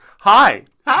Hi.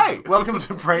 Hey! Welcome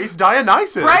to Praise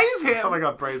Dionysus. Praise him! Oh my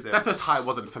god, praise him. That first hi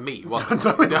wasn't for me, was it?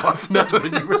 No, it wasn't. No.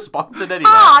 But you responded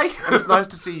anyway. Hi! And it's nice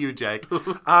to see you, Jake.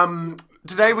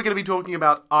 Today we're going to be talking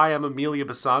about I Am Amelia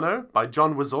Bassano by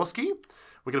John Wazowski.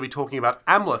 We're going to be talking about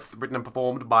Amleth, written and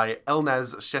performed by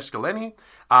Elnaz Sheshkaleni.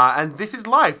 And This Is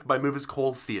Life by Movers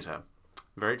Call Theatre.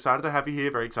 Very excited to have you here.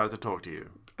 Very excited to talk to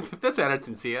you. That sounded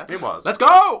sincere. It was. Let's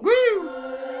go! Woo!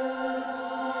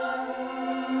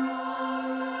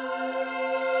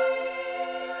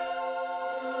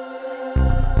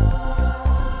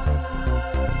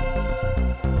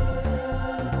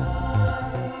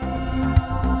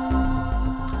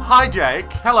 Hi,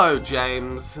 Jake. Hello,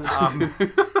 James. He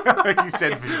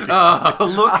said vintage.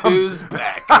 Look who's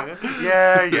back.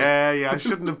 Yeah. I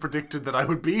shouldn't have predicted that I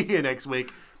would be here next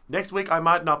week. Next week, I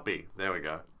might not be. There we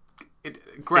go.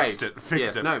 Great.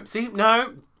 Fixed it. No, see,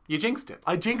 no, you jinxed it.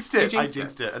 I jinxed it. You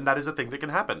jinxed it. And that is a thing that can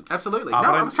happen. Absolutely. But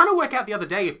I was trying to work out the other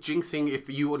day if jinxing,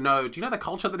 do you know the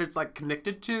culture that it's like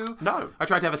connected to? No. I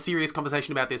tried to have a serious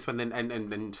conversation about this when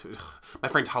and my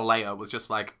friend Halea was just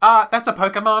like, that's a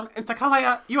Pokemon. It's like,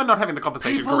 Halea, you are not having the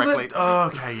conversation correctly.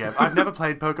 Okay, yeah. I've never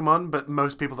played Pokemon, but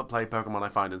most people that play Pokemon I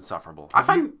find insufferable. I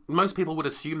find most people would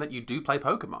assume that you do play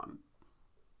Pokemon.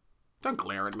 Don't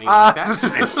glare at me like that. That's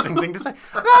an interesting thing to say.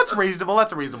 That's reasonable.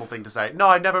 That's a reasonable thing to say. No,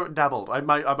 I never dabbled.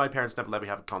 My parents never let me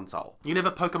have a console. You never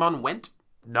Pokemon went?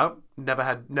 No, never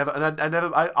had, never, and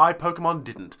I Pokemon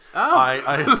didn't. Oh. I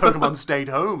Pokemon stayed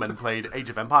home and played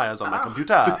Age of Empires on my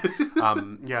computer.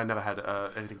 I never had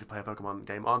anything to play a Pokemon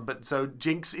game on. But so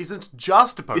Jinx isn't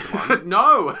just a Pokemon.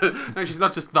 No, she's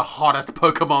not just the hottest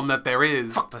Pokemon that there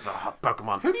is. Fuck, there's a hot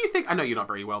Pokemon. Who do you think? I know you're not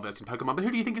very well versed in Pokemon, but who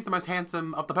do you think is the most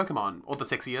handsome of the Don't or the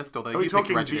sexiest, or the? Are we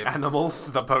talking the animal?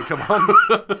 animals, the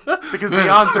Pokemon? Because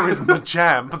the answer is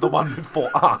Machamp, the one with 4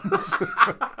 arms.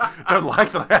 Don't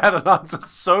like that I had an answer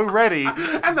so ready.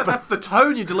 And that's the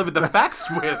tone you delivered the facts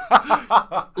with.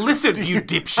 Listen, you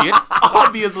dipshit.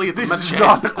 Obviously, it's This Machamp. is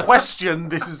not a question.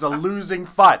 This is a losing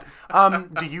fight.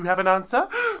 Do you have an answer?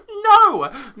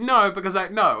 No, because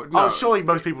no. Oh, surely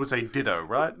most people would say Ditto,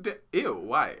 right? Ew,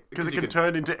 why? Because it can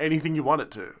turn into anything you want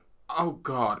it to. Oh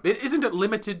God, isn't it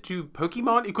limited to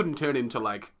Pokemon? It couldn't turn into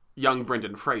like young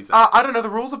Brendan Fraser. I don't know the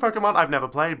rules of Pokemon. I've never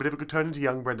played, but if it could turn into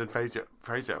young Brendan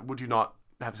Fraser, would you not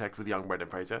have sex with young Brendan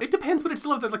Fraser? It depends, but it's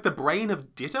still like the brain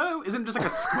of Ditto. Isn't it just like a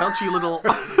squelchy little?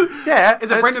 Yeah.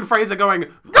 Is it Brendan Fraser going?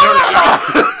 No,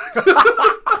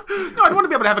 I'd want to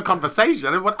be able to have a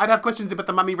conversation. I'd have questions about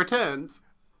the Mummy Returns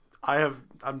and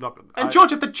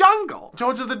George of the Jungle.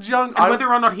 George of the Jungle. And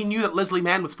whether or not he knew that Leslie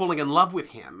Mann was falling in love with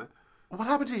him. What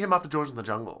happened to him after George of the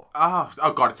Jungle? Oh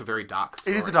God, it's a very dark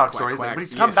story. It is a dark story, isn't it? Quack. But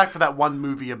he's come back for that one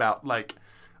movie about like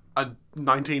a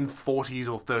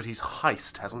 1940s or 30s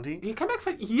heist, hasn't he? He came back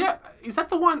for Is that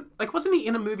the one? Like, wasn't he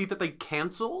in a movie that they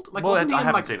cancelled? Like, Well, wasn't he I in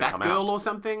haven't like seen it come Batgirl out. or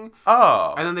something?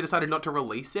 Oh. And then they decided not to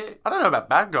release it. I don't know about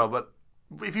Batgirl, but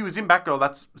if he was in Batgirl,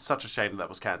 that's such a shame that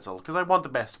was cancelled. Because I want the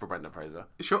best for Brendan Fraser.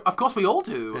 Sure, of course we all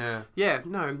do. Yeah. Yeah.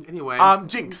 No. Anyway.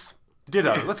 Jinx.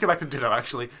 Ditto. Let's go back to Ditto,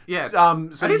 actually. Yeah.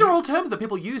 So these are all terms that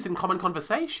people use in common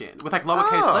conversation with like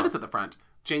lowercase letters at the front.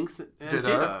 Jinx and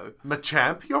Ditto.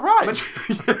 Machamp, you're right.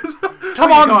 Yes.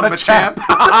 Come on, Machamp.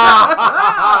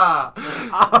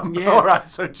 Yes. All right,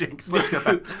 so Jinx. Let's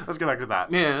go back to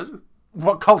that. Yes.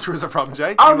 What culture is it from,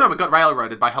 Jake? Oh no, it got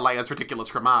railroaded by Halea's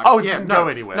ridiculous remark. Oh, it didn't go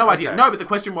anywhere. No idea. Okay. No, but the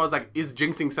question was like, is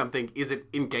jinxing something? Is it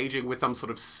engaging with some sort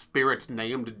of spirit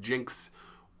named Jinx,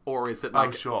 or is it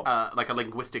like like a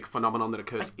linguistic phenomenon that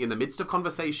occurs in the midst of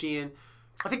conversation?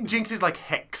 I think Jinx is like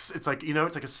hex. It's like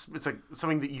it's like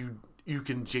something that you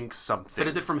can jinx something. But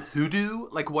is it from hoodoo?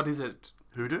 Like, what is it?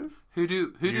 Hoodoo?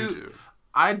 Hoodoo. You do.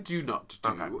 I do not do.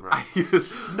 Okay, right.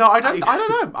 No, I don't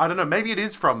know. I don't know. Maybe it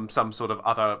is from some sort of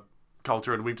other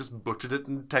culture and we've just butchered it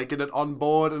and taken it on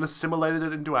board and assimilated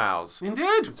it into ours.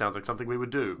 Indeed. It sounds like something we would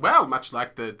do. Well, much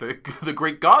like the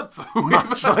Greek gods.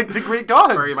 Much like the Greek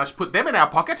gods. Very much put them in our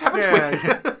pocket, haven't we?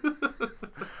 Yeah.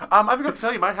 I forgot to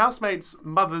tell you, my housemate's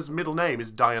mother's middle name is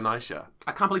Dionysia.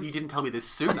 I can't believe you didn't tell me this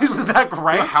sooner. Isn't that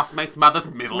great? Your housemate's mother's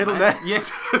middle name? Yes.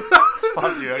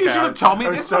 Fuck you. Okay, You should have told me I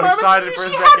this was so the moment excited for a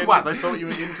she had second one. because I thought you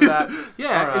were into that.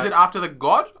 Yeah. All right. Is it after the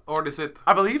god or is it?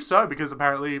 I believe so, because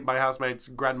apparently my housemate's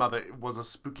grandmother was a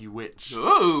spooky witch.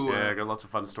 Ooh. Yeah, I got lots of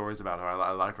fun stories about her.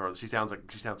 I like her. She sounds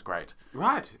great.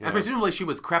 Right. And presumably she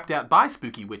was crapped out by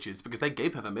spooky witches because they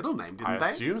gave her the middle name, didn't they? I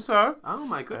assume so. Oh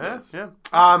my goodness. Yeah.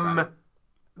 That's exciting.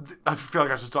 I feel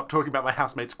like I should stop talking about my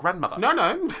housemate's grandmother.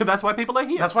 No. That's why people are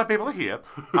here. That's why people are here.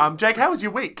 Jake, how was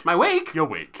your week? My week? Your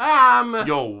week.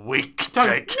 You're weak,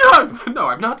 Jake. No,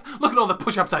 I'm not. Look at all the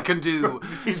push-ups I can do.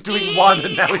 He's doing one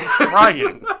and now he's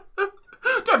crying.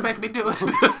 Don't make me do it.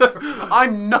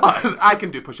 I'm not. I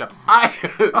can do push-ups.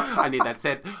 I need that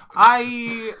said.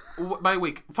 My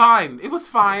week, fine. It was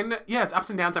fine. Yes, ups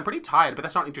and downs. I'm pretty tired, but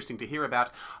that's not interesting to hear about.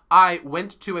 I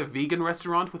went to a vegan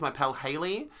restaurant with my pal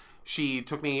Haley. She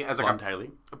took me as like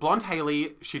Blonde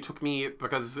Haley. She took me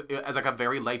because as like a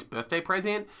very late birthday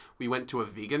present. We went to a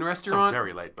vegan restaurant. It's a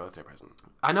very late birthday present.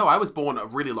 I know. I was born a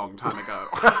really long time ago.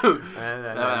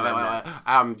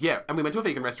 Yeah, and we went to a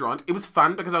vegan restaurant. It was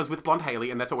fun because I was with Blonde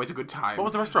Haley, and that's always a good time. What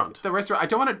was the restaurant? The restaurant. I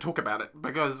don't want to talk about it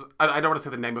because I don't want to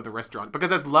say the name of the restaurant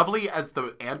because as lovely as the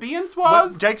ambience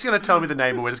was, Jake's going to tell me the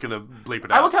name, and we're just going to bleep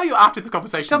it out. I will tell you after the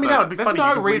conversation. Tell me now. It'd be There's funny.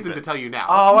 no reason to tell you now.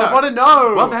 Oh, no. I want to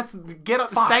know. Well,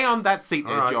 stay on that seat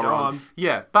there, right, Joron. go on.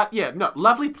 Yeah, but yeah, no,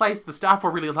 lovely place. The staff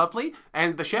were really lovely,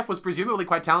 and the chef was presumably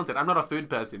quite talented. I'm not a food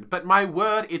person, but my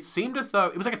word, it seemed as though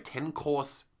it was like a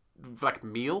 10-course like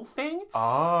meal thing.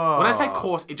 Oh. When I say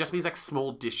course, it just means like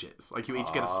small dishes. Like you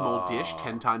each get a small dish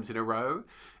 10 times in a row.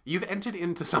 You've entered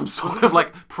into some sort of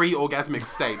like pre-orgasmic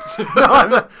state.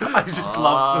 I just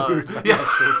love food. Yeah,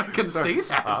 I can see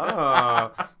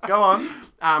that. Go on.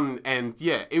 And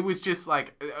yeah, it was just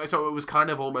like, so it was kind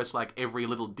of almost like every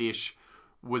little dish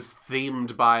was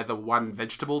themed by the one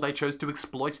vegetable they chose to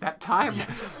exploit that time.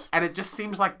 Yes. And it just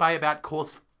seems like by about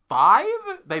course 5,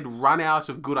 they'd run out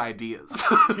of good ideas.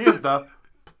 Here's the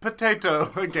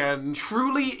potato again.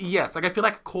 Truly, yes. Like, I feel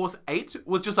like course 8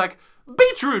 was just like,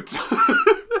 beetroot!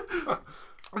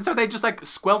 And so they just like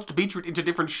squelched beetroot into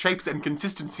different shapes and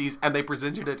consistencies and they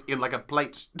presented it in like a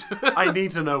plate. I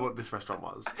need to know what this restaurant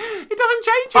was. It doesn't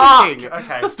change anything.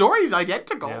 Okay. The story's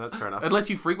identical. Yeah, that's fair enough. Unless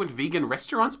you frequent vegan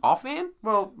restaurants often.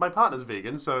 Well, my partner's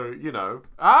vegan, so, you know.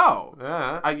 Oh.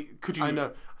 Yeah. I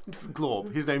know.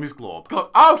 Glorb. His name is Glorb.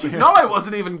 Oh, yes. No, I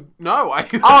wasn't even... No, I...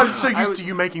 Oh, I'm so used to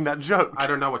you making that joke. I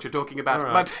don't know what you're talking about.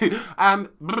 Right.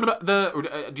 But,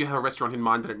 do you have a restaurant in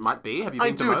mind that it might be? Have you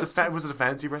been to most? Was it a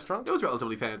fancy restaurant? It was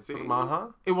relatively fancy. Was it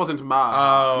Maha? It wasn't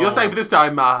Maha. You're safe this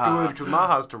time, Maha. Good, because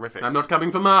Maha's terrific. I'm not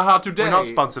coming for Maha today. We're not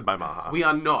sponsored by Maha. We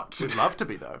are not. We'd love to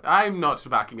be, though. I'm not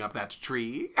backing up that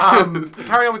tree. Carry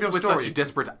on with your story. With such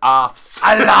desperate arfs.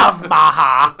 I love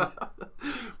Maha!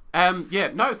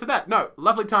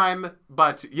 Lovely time,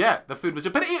 but yeah, the food was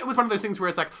but it was one of those things where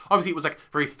it's like, obviously it was like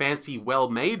very fancy,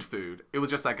 well-made food. It was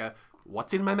just like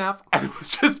what's in my mouth? And it was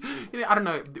just, I don't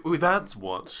know. That's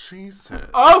what she said.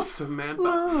 Oh, Samantha.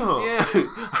 Oh. Yeah.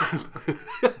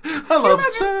 I love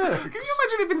sex. Can you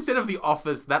imagine if instead of The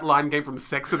Office, that line came from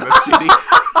Sex and the City?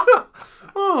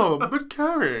 Oh, but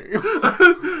Carrie.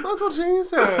 That's what she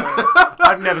said.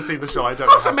 I've never seen the show. I don't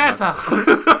know. Samantha.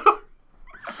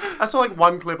 I saw like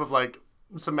one clip of like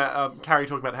Carrie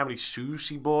talking about how many shoes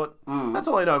she bought. That's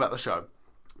all I know about the show.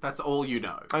 That's all you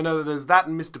know. I know that there's that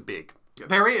and Mr. Big.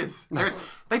 There is.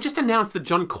 They just announced that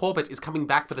John Corbett is coming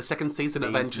back for the second season of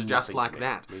Avengers Just Like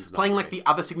That. Playing like the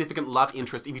other significant love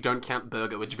interest if you don't count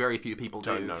Burger, which very few people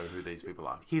do. I don't know who these people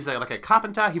are. He's like a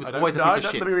carpenter. He was always a piece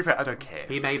of shit. Let me rephrase. I don't care.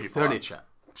 He made furniture.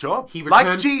 Sure. He returned,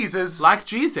 like Jesus. Like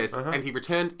Jesus. And he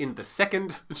returned in the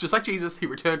second... It's just like Jesus. He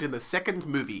returned in the second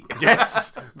movie.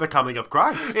 Yes. The coming of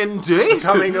Christ. Indeed. The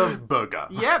coming of Burger.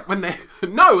 Yeah.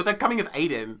 No, the coming of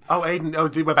Aiden. Oh, Aiden. Oh,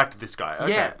 we're back to this guy.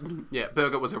 Okay. Yeah. Yeah.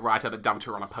 Burger was a writer that dumped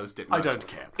her on a post-it note. I don't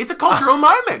care. It's a cultural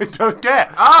moment. I don't care.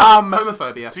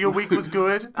 Homophobia. So your week was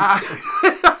good?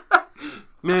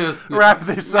 Yes. Wrap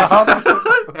this up.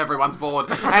 Everyone's bored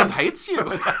and hates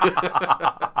you.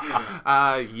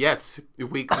 Yes, the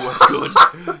week was good.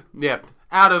 Yep.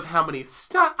 Out of how many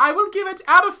stars? I will give it,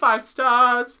 out of 5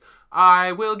 stars,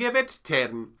 I will give it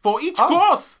 10 for each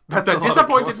course that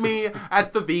disappointed me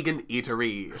at the vegan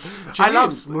eatery. James. I love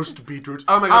smushed beetroot.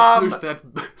 Oh my god,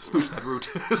 smoosh that root.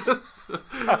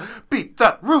 Beat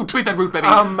that root. Beat that root, baby.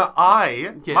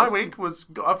 My week was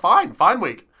fine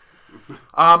week.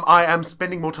 I am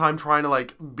spending more time trying to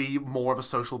like be more of a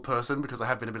social person because I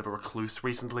have been a bit of a recluse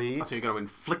recently. So you're going to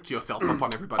inflict yourself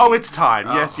upon everybody. Oh, it's time.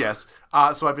 Oh. Yes.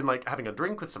 So I've been like having a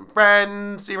drink with some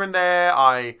friends here and there.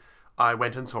 I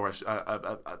went and saw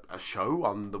a show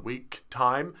on the week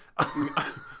time.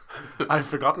 I've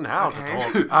forgotten how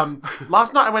to talk.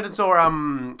 Last night I went and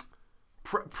saw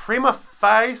Prima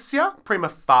Facie.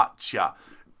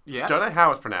 Yeah. Don't know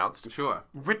how it's pronounced. Sure.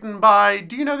 Written by...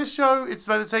 Do you know this show? It's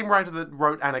by the same writer that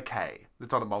wrote Anna Kay.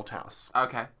 That's on at Malthouse.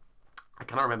 Okay. I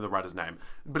cannot remember the writer's name.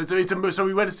 But so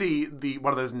we went to see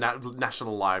one of those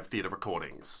National Live Theatre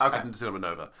recordings at Cinema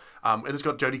Nova. And it's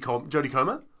got Jodie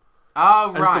Comer.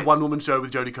 Oh, right. And it's the one-woman show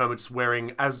with Jodie Comer just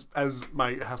wearing, as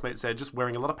my housemate said, just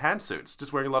wearing a lot of pantsuits.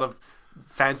 Just wearing a lot of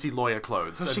fancy lawyer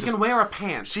clothes. So she can wear a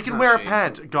pant. She can wear a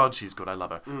pant. God, she's good. I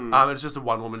love her. It's just a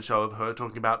one-woman show of her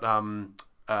talking about...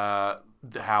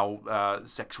 how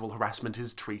sexual harassment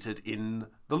is treated in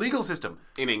the legal system.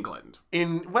 In England.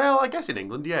 I guess in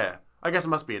England, yeah. I guess it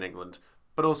must be in England.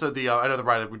 But also I know the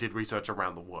writer did research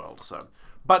around the world, so.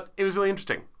 But it was really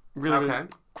interesting. Really, Okay. really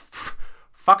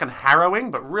fucking harrowing,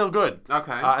 but real good.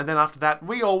 Okay. And then after that,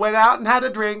 we all went out and had a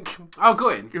drink Oh,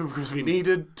 good. because we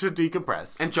needed to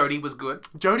decompress. And Jodie was good.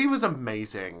 Jodie was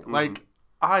amazing. Like,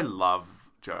 I love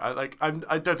Jodie.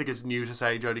 I don't think it's new to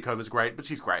say Jodie Comer's great, but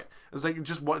she's great. It's like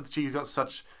just what she's got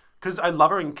such. Because I love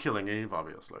her in Killing Eve,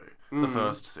 obviously, the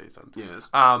first season. Yes.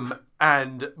 But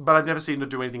I've never seen her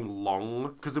do anything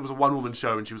long because it was a one-woman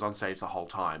show and she was on stage the whole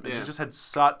time, and she just had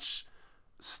such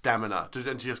stamina,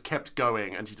 and she just kept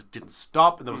going, and she just didn't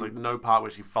stop, and there was like no part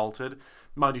where she faltered.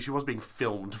 Mind you, she was being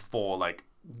filmed for like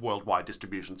worldwide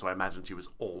distribution, so I imagine she was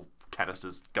all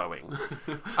canisters going.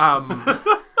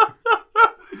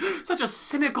 Such a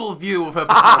cynical view of her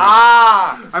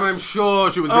performance. I'm sure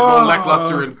she was a bit more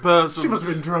lackluster in person. She must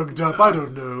have been drugged up. I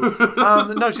don't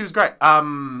know. No, she was great.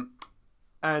 And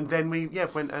then we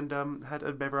went and had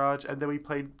a beverage, and then we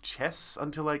played chess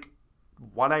until like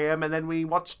 1 a.m. and then we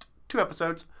watched 2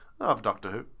 episodes of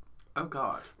Doctor Who. Oh,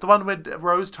 God. The one where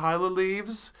Rose Tyler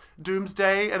leaves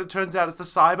Doomsday, and it turns out it's the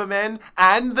Cybermen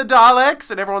and the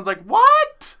Daleks, and everyone's like,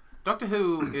 what? Doctor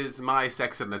Who is my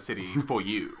Sex and the City for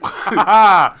you.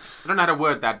 I don't know how to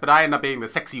word that, but I end up being the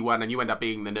sexy one and you end up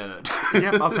being the nerd.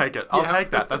 Yep, I'll take it. I'll take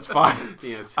that. That's fine.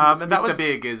 Yes. And that Mr. was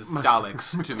Big is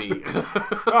Daleks to me.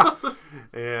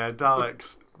 Yeah,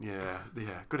 Daleks. Yeah.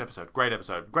 Good episode. Great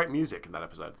episode. Great music in that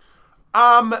episode.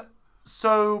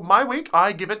 So my week,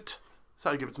 I give it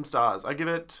some stars. I give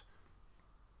it.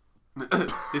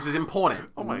 This is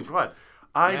important. Oh my god.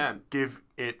 I give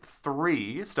it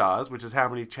 3 stars, which is how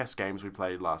many chess games we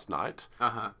played last night.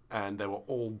 And they were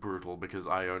all brutal because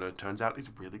Iona, turns out, is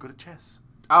really good at chess.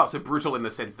 Oh, so brutal in the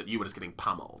sense that you were just getting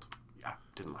pummeled. Yeah,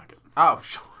 didn't like it. Oh,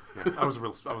 sure. Yeah, I was a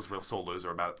real sore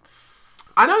loser about it.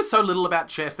 I know so little about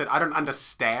chess that I don't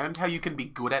understand how you can be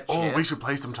good at chess. Oh, we should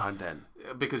play sometime then.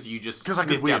 Because you just I could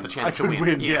sniffed win. out the chance to I could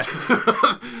win. Yes.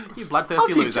 You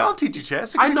bloodthirsty loser. I'll teach you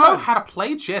chess. I know how to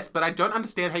play chess, but I don't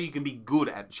understand how you can be good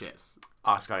at chess.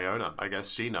 Ask Iona. I guess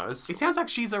she knows. It sounds like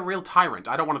she's a real tyrant.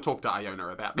 I don't want to talk to Iona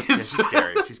about this. Yeah, she's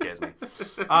scary. She scares me. Do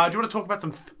you want to talk about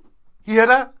some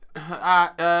theatre?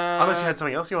 Unless you had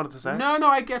something else you wanted to say. No,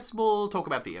 I guess we'll talk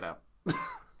about theatre.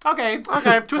 Okay.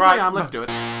 Twist right. my arm. Let's do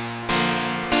it.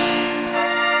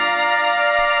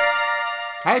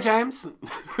 Hey, James.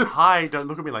 Hi, don't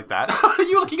look at me like that.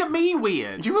 You're looking at me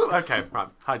weird. Okay, right.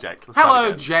 Hi, Jake. Let's start Hello,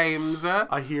 again. James.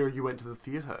 I hear you went to the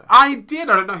theatre. I did.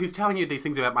 I don't know who's telling you these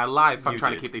things about my life. I'm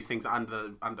trying did. to keep these things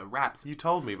under wraps. You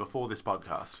told me before this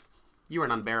podcast. You're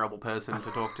an unbearable person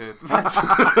to talk to.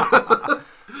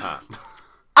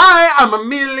 I am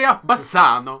Amelia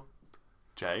Bassano.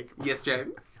 Jake. Yes,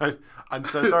 James. I'm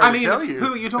so sorry to tell you.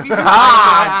 Who are you talking to?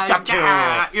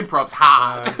 Gotcha. Improv's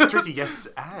hard. It's tricky, yes,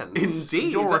 and.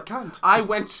 Indeed. You're a cunt. I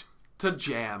went to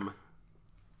Jam.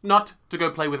 Not to go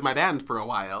play with my band for a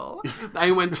while.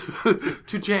 I went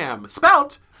to Jam.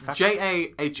 Spelt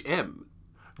J-A-H-M.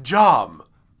 Jam.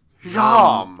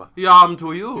 Yam. Yam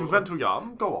to you. You went to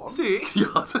Yam? Go on. See?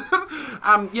 Yes.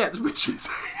 Yes, which is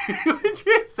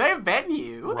a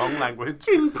venue. Wrong language.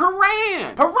 In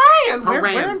Paran. Paran! We're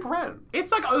Paran. in Paran.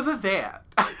 It's like over there.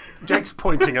 Jake's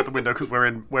pointing at the window because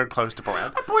we're close to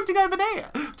Paran. I'm pointing over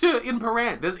there. In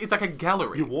Paran. It's like a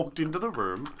gallery. You walked into the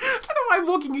room. I don't know why I'm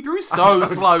walking you through so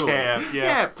slowly.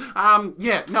 Yeah.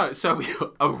 So we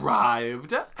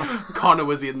arrived. Connor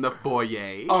was in the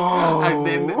foyer. Oh. And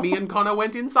then me and Connor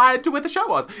went inside to where the show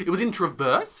was. It was in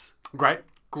Traverse. Great.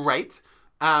 Great.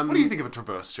 What do you think of a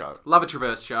Traverse show? Love a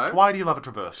Traverse show. Why do you love a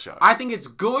Traverse show? I think it's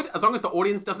good. As long as the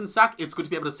audience doesn't suck, it's good to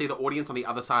be able to see the audience on the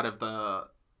other side of the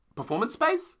performance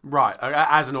space. Right,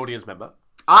 as an audience member.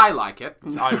 I like it.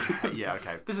 Yeah,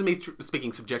 okay. This is me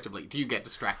speaking subjectively. Do you get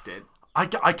distracted? I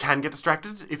can get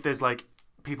distracted if there's like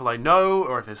people I know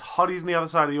or if there's hotties on the other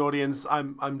side of the audience.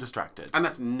 I'm distracted. And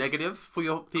that's negative for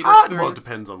your theatre experience? Well, it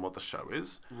depends on what the show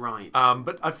is. Right.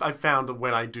 But I've found that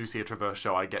when I do see a Traverse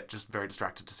show, I get just very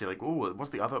distracted to see like, oh,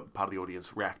 what's the other part of the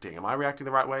audience reacting? Am I reacting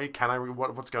the right way?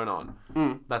 What's going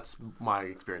on? That's my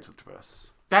experience with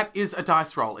Traverse. That is a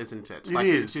dice roll, isn't it? It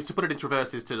is. To put it in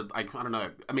Traverse is to, like, I don't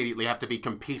know, immediately have to be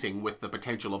competing with the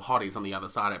potential of hotties on the other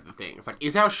side of the thing. It's like,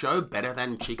 is our show better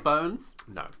than Cheekbones?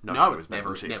 No, No, it's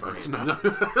better never than is. Cheekbones.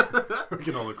 No. We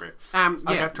can all agree. Yeah.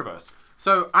 Okay, Traverse.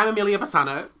 So, I'm Amelia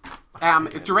Bassano.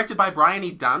 It's directed by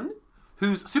Bryony Dunn,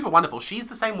 who's super wonderful. She's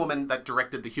the same woman that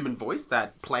directed The Human Voice,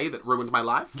 that play that ruined my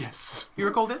life. Yes. You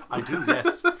recall this? I do,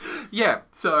 yes. Yeah,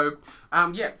 so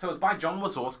it's by John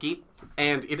Wazowski,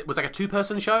 and it was like a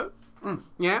 2-person show.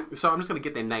 Yeah? So I'm just going to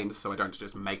get their names so I don't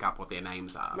just make up what their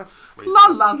names are. That's La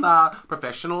reasonable. la la.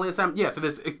 Professionalism. Yeah, so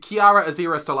there's Kiara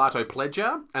Azira Stellato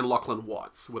Pledger and Lachlan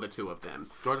Watts were the two of them.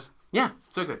 Gorgeous. Yeah,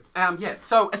 so good. Yeah,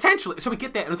 so essentially, so we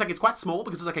get there, and it's quite small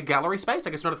because it's like a gallery space,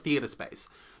 it's not a theatre space.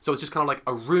 So it's just kind of like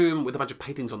a room with a bunch of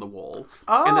paintings on the wall,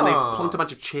 and then they plunked a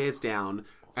bunch of chairs down,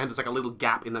 and there's like a little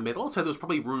gap in the middle, so there was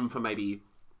probably room for maybe,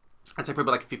 I'd say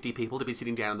probably like 50 people to be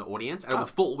sitting down in the audience, and it was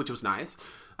full, which was nice.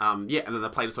 Yeah, and then the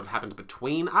play sort of happened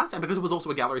between us, and because it was also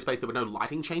a gallery space, there were no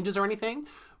lighting changes or anything,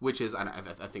 which is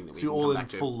a thing that we So you're can all come in back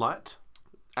to. full light?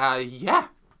 Yeah.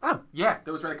 Oh. Yeah,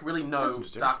 there was like really no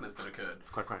darkness that occurred.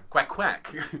 Quack, quack. Quack,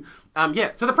 quack.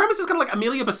 Yeah, so the premise is kind of like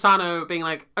Amelia Bassano being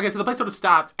like, okay, so the play sort of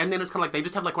starts, and then it's kind of like they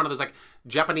just have like one of those like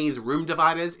Japanese room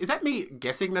dividers. Is that me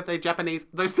guessing that they're Japanese?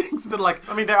 Those things that are like,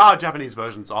 I mean, there are Japanese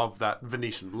versions of that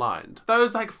Venetian blind.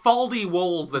 those like foldy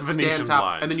walls that Venetian stand up,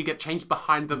 blind. and then you get changed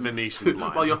behind them Venetian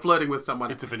blind. while you're flirting with someone.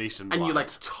 It's a Venetian And you blind.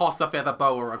 like toss a feather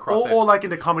boa across it. Or like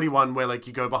in a comedy one where like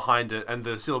you go behind it and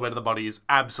the silhouette of the body is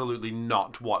absolutely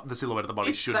not what the silhouette of the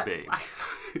body should be.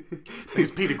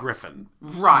 It's Peter Griffin.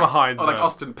 Right. Behind or like the-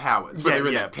 Austin Powers, when Yeah, they're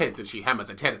in yeah. that tent and she hammers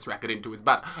a tennis racket into his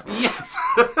butt. Yes.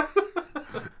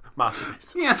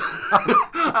 Masterpiece. Yes.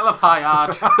 I love high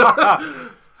art.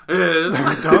 Yes.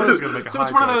 I was gonna make a So it's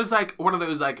high one of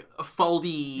joke. those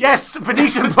foldy. Yes!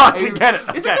 Venetian blind, we get it!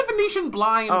 Isn't Okay. a Venetian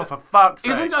blind? Oh, for fuck's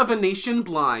sake. Isn't a Venetian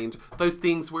blind those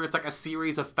things where it's like a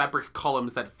series of fabric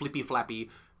columns that flippy flappy,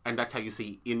 and that's how you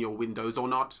see in your windows or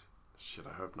not? Shit,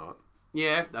 I hope not.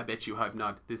 Yeah, I bet you hope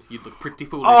not. You'd look pretty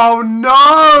foolish. Oh no!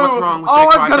 What's wrong with Oh,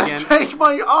 Jake I'm gonna Rice again? take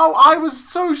my. Oh, I was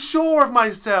so sure of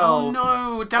myself. Oh,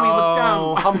 no, dummy was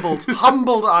dumb.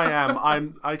 Humbled I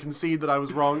am. I concede that I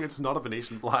was wrong. It's not a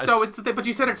Venetian blind. So it's but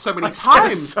you said it so many I said it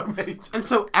times, so many times. and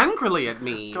so angrily at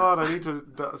me. God, I need to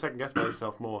second guess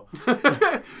myself more.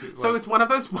 So it's one of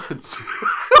those ones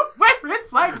where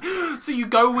it's like, so you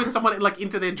go with someone like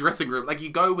into their dressing room, like you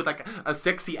go with like a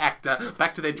sexy actor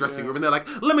back to their dressing room, and they're like,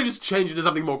 let me just change into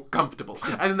something more comfortable,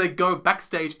 and then they go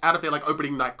backstage out of their like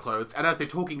opening night clothes, and as they're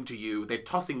talking to you, they're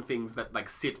tossing things that like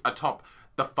sit atop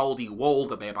the foldy wall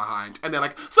that they're behind, and they're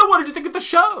like, so what did you think of the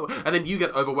show? And then you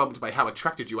get overwhelmed by how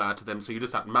attracted you are to them, so you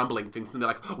just start mumbling things, and they're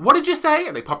like, what did you say?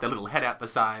 And they pop their little head out the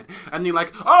side, and you're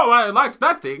like, oh, I liked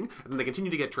that thing, and then they continue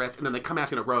to get dressed, and then they come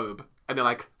out in a robe, and they're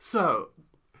like, so,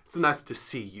 it's nice to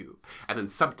see you, and then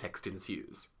subtext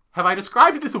ensues. Have I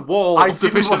described this wall I didn't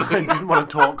sufficiently? want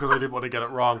to talk because I didn't want to get it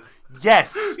wrong.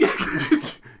 Yes!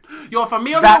 You're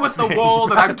familiar That with the thing. wall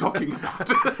that I'm talking about.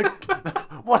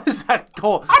 What is that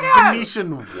called? don't know.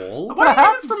 Venetian wall? What is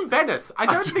perhaps? from Venice? I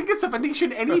don't think it's a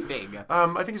Venetian anything.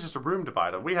 I think it's just a room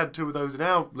divider. We had two of those in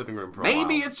our living room for a while.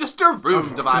 Maybe it's just a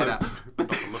room divider.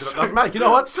 Look, it doesn't matter. You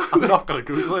know what? I'm not going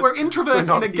to Google it. We're introverts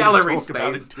not in a here to gallery talk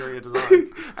about space. interior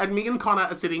design. And me and Connor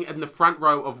are sitting in the front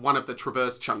row of one of the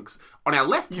traverse chunks. On our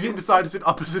left, You didn't decide to sit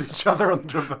opposite each other on the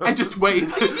traverse. and just wait,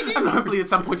 and hopefully at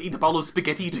some point eat a bowl of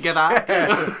spaghetti together.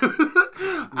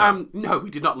 No, we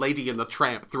did not Lady and the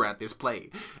Tramp throughout this play.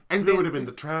 And Who then, would have been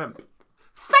the tramp?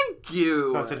 thank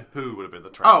you. I said who would have been the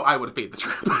tramp. Oh, I would have been the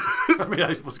Tramp. I mean, I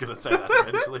was going to say that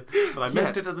eventually, but I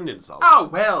meant it as an insult. Oh,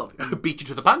 well, beat you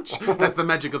to the punch. That's the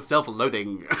magic of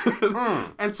self-loathing.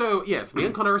 And so, yes, me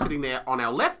and Connor are sitting there. On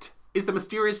our left is the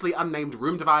mysteriously unnamed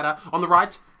room divider. On the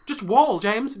right, just wall,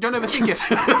 James. Don't overthink it.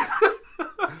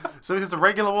 So is this a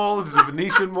regular wall? Is it a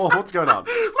Venetian wall? What's going on?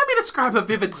 Let me describe a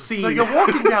vivid scene. So you're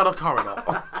walking down a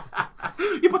corridor.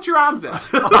 You put your arms out.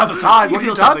 Either side, You what do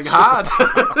feel you something touch?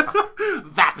 hard.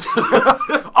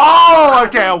 That. Oh,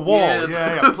 okay, a wall. Yes.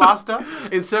 Yeah, plaster.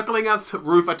 Encircling us,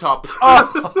 roof atop.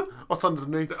 Oh, what's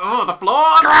underneath? Oh, the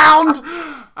floor. Ground.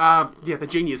 Yeah, the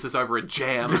genius is over a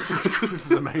jam. This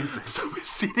is amazing. So we're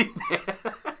sitting there.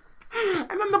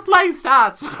 And then the play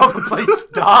starts. Oh, the place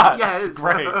starts. Yes.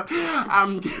 Great.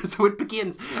 So it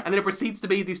begins. And then it proceeds to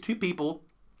be these two people.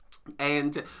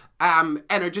 And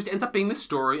it just ends up being this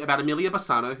story about Amelia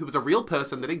Bassano, who was a real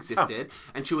person that existed.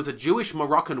 And she was a Jewish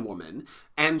Moroccan woman.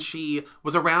 And she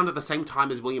was around at the same time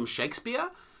as William Shakespeare.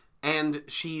 And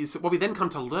what we then come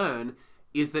to learn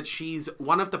is that she's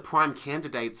one of the prime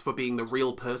candidates for being the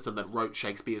real person that wrote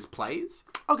Shakespeare's plays.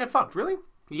 I'll get fucked, really?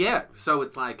 Yeah, so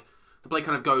it's like, the play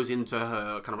kind of goes into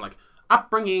her kind of like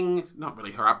upbringing, not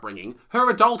really her upbringing, her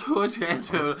adulthood and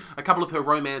a couple of her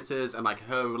romances and like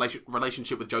her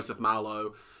relationship with Joseph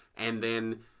Marlowe. And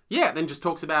then just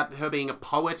talks about her being a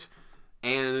poet,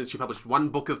 and she published one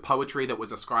book of poetry that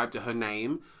was ascribed to her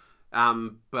name.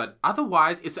 But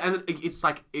otherwise, it's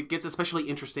like, it gets especially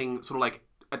interesting sort of like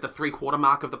at the 3/4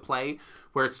 mark of the play,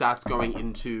 where it starts going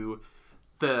into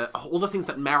all the things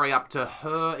that marry up to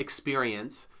her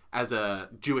experience as a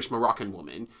Jewish Moroccan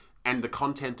woman and the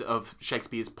content of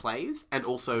Shakespeare's plays, and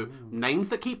also names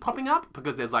that keep popping up,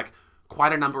 because there's like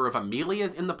quite a number of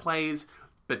Amelias in the plays.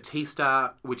 Batista,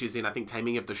 which is in, I think,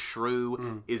 Taming of the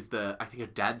Shrew, is I think, her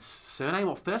dad's surname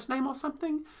or first name or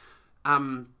something.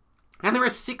 And there are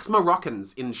 6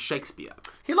 Moroccans in Shakespeare.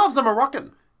 He loves a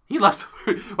Moroccan. He loves,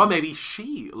 well, maybe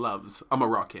she loves a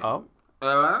Moroccan. Oh.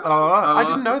 I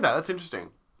didn't know that. That's interesting.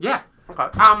 Yeah.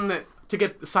 Okay. To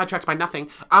get sidetracked by nothing,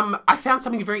 I found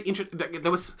something very interesting.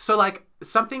 There was,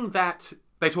 something that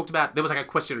they talked about, there was like a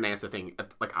question and answer thing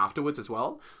like afterwards as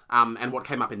well. And what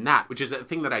came up in that, which is a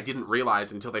thing that I didn't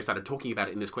realize until they started talking about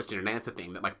it in this question and answer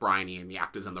thing that like Bryony and the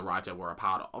actors and the writer were a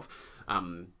part of,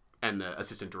 and the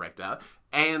assistant director.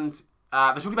 And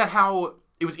they talked about how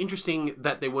it was interesting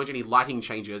that there weren't any lighting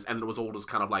changes and it was all just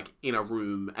kind of like in a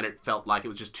room and it felt like it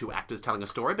was just 2 actors telling a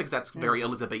story, because that's very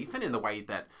Elizabethan in the way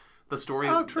that the story...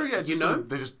 Oh, true, yeah. You know?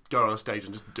 They just go on a stage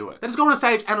and just do it. They just go on a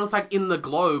stage, and it's like in the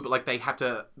Globe, like they had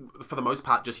to, for the most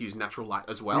part, just use natural light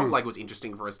as well. Like it was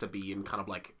interesting for us to be in kind of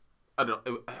like,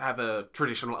 have a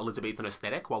traditional Elizabethan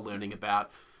aesthetic while learning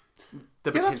about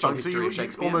the potential history of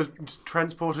Shakespeare. You almost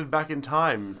transported back in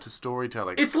time to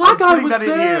storytelling. It's like I was that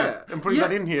there. In here. I'm putting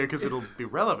that in here because it'll be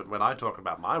relevant when I talk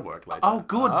about my work later. Oh,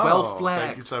 good. Well flagged.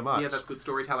 Thank you so much. Yeah, that's good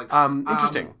storytelling.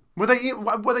 Interesting.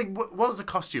 What was the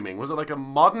costuming? Was it like a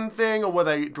modern thing, or were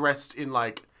they dressed in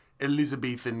like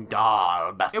Elizabethan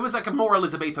garb? It was like a more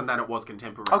Elizabethan than it was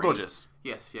contemporary. Oh, gorgeous.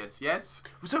 Yes.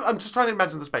 So I'm just trying to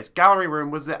imagine the space. Gallery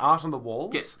room, was there art on the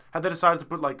walls? Yes. Had they decided to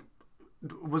put like...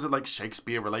 Was it like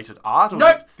Shakespeare-related art? Or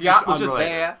Nope. The just art was just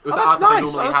unrelated? there. It was Oh, the that's art that they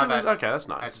nice. normally have Okay, that's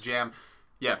nice. at Jam.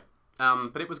 Yeah.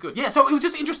 But it was good. Yeah, so it was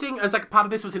just interesting. It's like part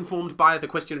of this was informed by the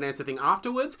question and answer thing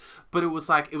afterwards, but it was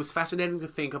fascinating to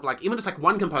think of like, even just like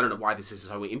one component of why this is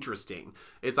so interesting.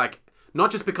 It's like,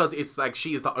 not just because it's like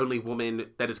she is the only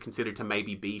woman that is considered to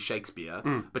maybe be Shakespeare,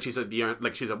 but she's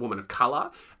she's a woman of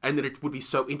color, and that it would be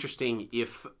so interesting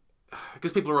if,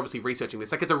 because people are obviously researching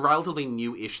this, like it's a relatively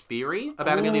new-ish theory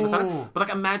about Amelia Bassano, but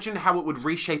like imagine how it would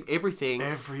reshape everything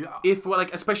if, well,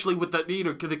 like, especially with the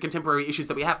the contemporary issues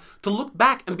that we have, to look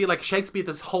back and be like, Shakespeare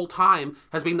this whole time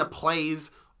has been the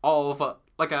plays of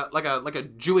like a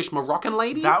Jewish Moroccan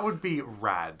lady. That would be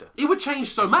rad. It would change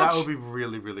so much. That would be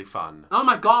really, really fun. Oh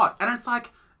my god. And it's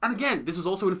like, and again, this was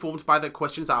also informed by the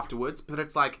questions afterwards, but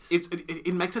it's like,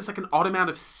 it makes us like an odd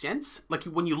amount of sense. Like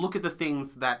when you look at the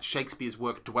things that Shakespeare's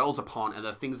work dwells upon and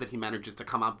the things that he manages to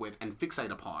come up with and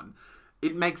fixate upon,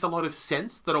 it makes a lot of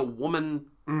sense that a woman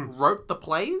wrote the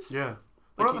plays. Yeah.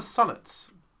 What are the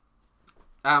sonnets?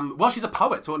 Well, she's a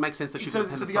poet, so it makes sense that she So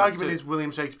could pen the argument is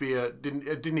William Shakespeare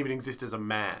didn't even exist as a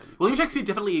man. William Shakespeare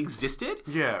definitely existed.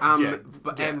 Yeah.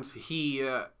 And he,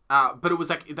 but it was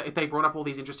like they brought up all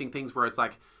these interesting things where it's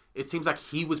like, it seems like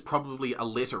he was probably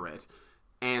illiterate,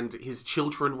 and his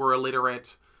children were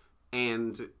illiterate,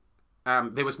 and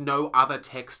there was no other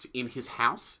text in his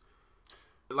house.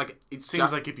 Like it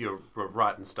seems like if you were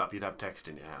writing stuff, you'd have text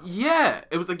in your house. Yeah,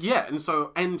 it was like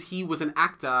and he was an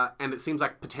actor, and it seems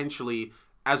like potentially,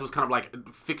 as was kind of like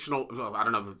fictional, well, I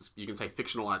don't know if you can say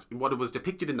fictionalized, what it was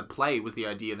depicted in the play was the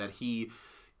idea that he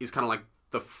is kind of like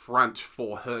the front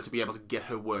for her to be able to get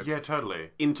her work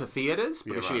into theatres,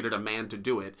 because she needed a man to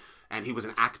do it, and he was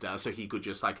an actor, so he could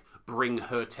just like bring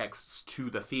her texts to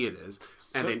the theatres,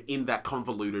 and then in that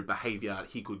convoluted behaviour,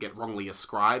 he could get wrongly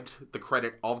ascribed the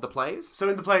credit of the plays. So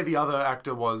in the play, the other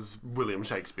actor was William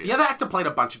Shakespeare. The other actor played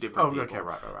a bunch of different people. Okay,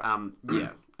 right.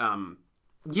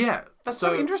 Yeah. That's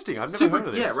so interesting. I've never heard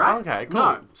of this. Yeah, right? Okay, cool.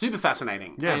 No, super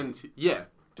fascinating. Yeah. And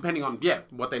depending on,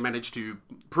 what they manage to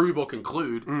prove or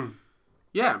conclude,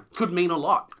 could mean a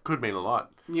lot. Could mean a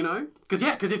lot. You know?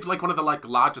 Because if like one of the like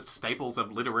largest staples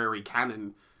of literary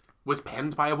canon was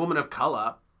penned by a woman of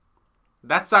colour,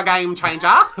 that's a game changer.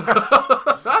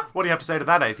 What do you have to say to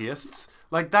that, atheists?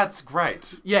 Like, that's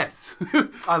great. Yes.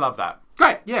 I love that.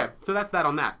 Great, yeah. So that's that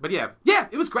on that. But yeah,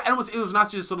 it was great. And it was nice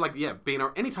to just sort of like, being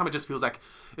anytime it just feels like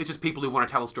it's just people who want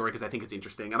to tell a story because they think it's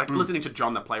interesting. And like listening to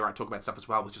John, the playwright, talk about stuff as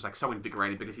well was just like so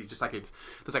invigorating, because he's just like,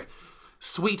 there's like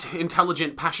sweet,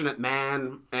 intelligent, passionate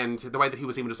man, and the way that he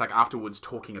was even just like afterwards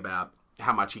talking about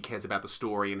how much he cares about the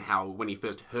story, and how when he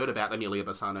first heard about Amelia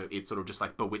Bassano, it sort of just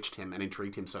like bewitched him and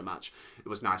intrigued him so much. It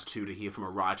was nice too to hear from a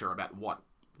writer about what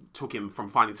took him from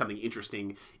finding something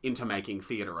interesting into making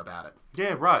theatre about it.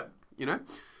 Yeah, right. You know?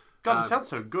 God, it sounds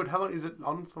so good. How long is it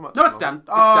on for? No, it's done. It's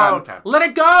done. Okay. Let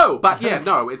it go! But yeah,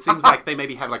 no, it seems like they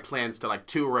maybe have like plans to like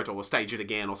tour it or stage it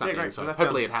again or something. Great. So Well,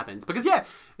 hopefully it happens. Because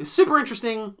it's super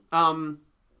interesting. And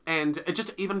it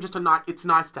just a night. It's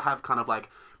nice to have kind of like,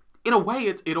 in a way,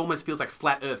 it almost feels like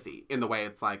flat earthy in the way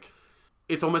it's like,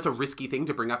 it's almost a risky thing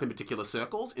to bring up in particular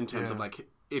circles in terms of like,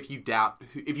 if you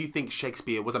think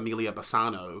Shakespeare was Amelia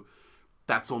Bassano,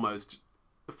 that's almost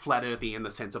flat earthy in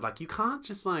the sense of like, you can't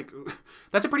just like,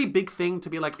 that's a pretty big thing to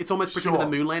be like, it's almost pretending the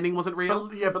moon landing wasn't real.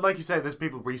 But like you say, there's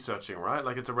people researching, right?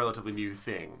 Like it's a relatively new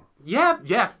thing. Yeah.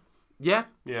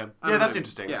 That's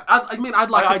interesting. Yeah, I mean, I'd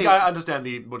like to think... I understand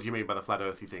what you mean by the flat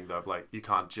earthy thing, though. Of like, you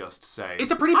can't just say.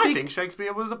 It's a pretty I big... think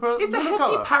Shakespeare was a person. It's a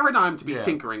hefty paradigm to be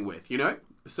tinkering with, you know.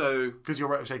 So because you're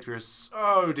right, Shakespeare is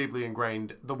so deeply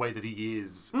ingrained the way that he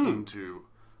is into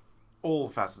all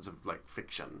facets of like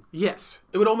fiction. Yes,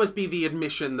 it would almost be the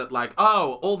admission that like,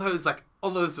 all those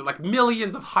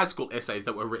millions of high school essays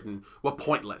that were written were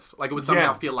pointless. Like it would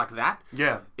somehow feel like that.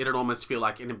 Yeah, it'd almost feel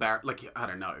like an like I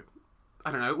don't know.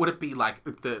 Would it be like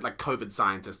the COVID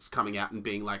scientists coming out and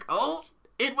being like, "Oh,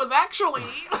 it was actually."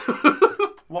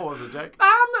 What was it, Jake?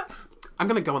 I'm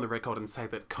going to go on the record and say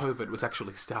that COVID was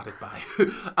actually started by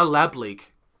a lab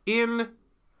leak in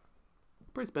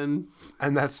Brisbane.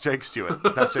 And that's Jake Stewart.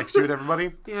 That's Jake Stewart,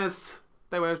 everybody. Yes,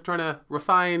 they were trying to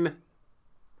refine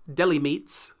deli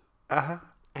meats.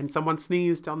 And someone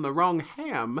sneezed on the wrong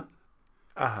ham.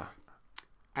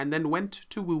 And then went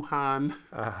to Wuhan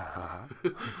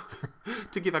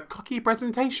to give a cocky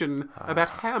presentation about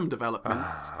ham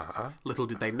developments. Little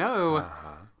did they know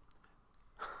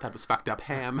that was fucked up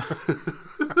ham.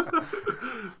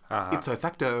 Ipso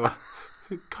facto,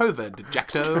 COVID,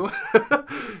 Jackdo.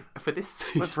 For this,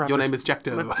 your name is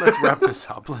Jackdo. Let's wrap this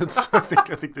up. I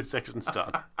think this section's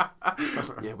done.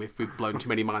 Yeah, we've blown too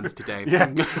many minds today.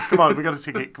 Yeah, come on, we got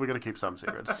to keep some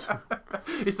secrets.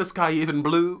 Is the sky even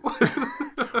blue?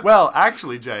 Well,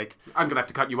 actually, Jake, I'm gonna have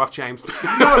to cut you off, James.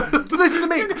 No, listen to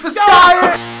me. The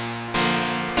sky.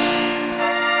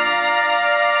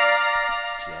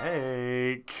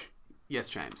 Jake. Yes,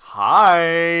 James.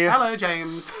 Hi. Hello,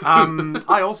 James.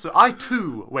 I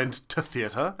too went to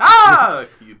theatre.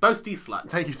 You boasty slut.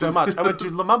 Thank you so much. I went to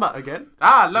La Mama again.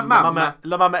 La Mama.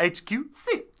 La Mama HQ.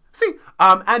 Si.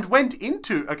 And went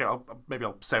into... Okay, maybe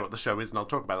I'll say what the show is and I'll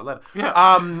talk about it later. Yeah.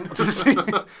 To see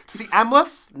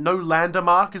Amleth. No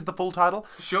Landermark is the full title.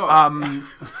 Sure.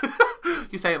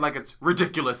 You say it like it's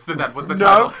ridiculous that was the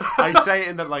title. title. I say it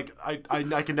in that, like,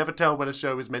 I can never tell when a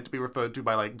show is meant to be referred to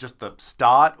by, like, just the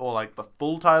start or, like, the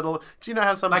full title. Because you know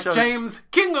how some like shows... James,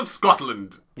 King of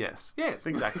Scotland. Yes. Yes.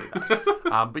 Exactly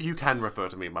that. But you can refer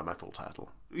to me by my full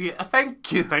title. Yeah,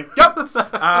 thank you.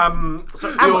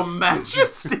 So Your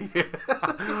Majesty.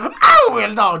 Oh, your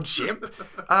lordship.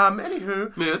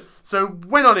 Anywho. Yes. So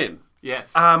went on in.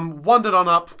 Yes. Wandered on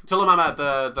up to La Mama,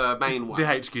 the main one. The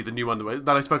HQ, the new one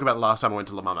that I spoke about last time I went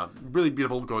to La Mama. Really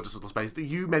beautiful, gorgeous little space.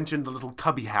 You mentioned the little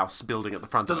cubby house building at the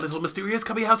front of it. The little mysterious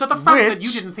cubby house at the front that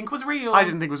you didn't think was real. I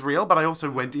didn't think was real, but I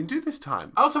also went into this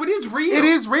time. Oh, so it is real. It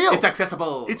is real. It's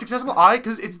accessible. It's accessible.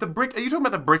 Because it's the brick. Are you talking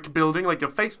about the brick building? Like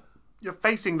you're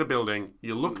facing the building.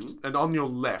 You looked, and on your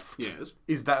left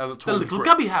is that a tall the little brick.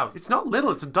 cubby house. It's not little.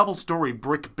 It's a double-story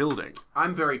brick building.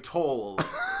 I'm very tall.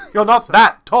 You're not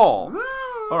that tall.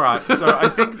 All right, so I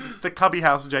think the cubby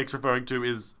house Jake's referring to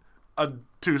is a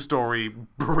 2-story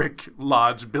brick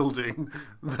large building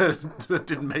that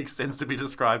didn't make sense to be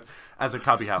described as a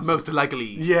cubby house. Most likely.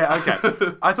 Yeah,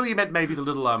 okay. I thought you meant maybe the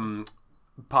little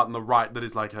part on the right that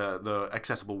is like the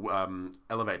accessible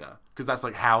elevator, because that's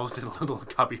like housed in a little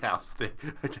cubby house thing.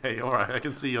 Okay, all right. I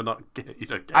can see you don't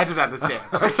get. I don't understand.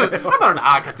 I'm not an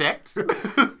architect.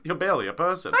 You're barely a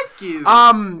person. Thank you.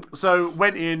 So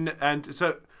went in and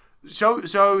so.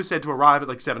 Show said to arrive at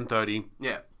like 7:30.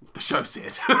 Yeah, the show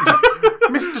said.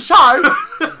 Mr. Show,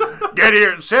 get here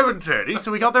at 7:30.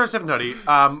 So we got there at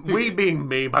 7:30. We being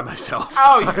me by myself.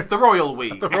 Oh yes, the royal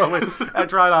we. The royal we. I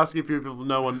tried asking a few people.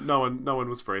 No one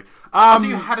was free. So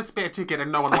you had a spare ticket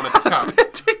and no one wanted to come. Spare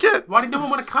ticket. Why did no one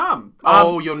want to come?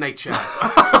 Your nature.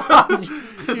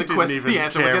 The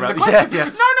answer was in the question. Yeah.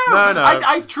 No.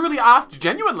 I truly asked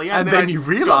genuinely, and then you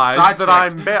realised that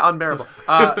I'm unbearable.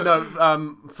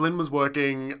 Flynn was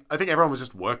working. I think everyone was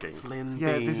just working. Flynn.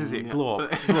 Yeah, this is it. Glorb.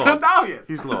 Oh yes,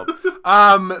 he's Glorb.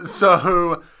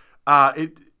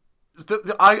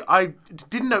 I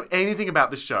didn't know anything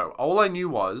about the show. All I knew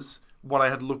was what I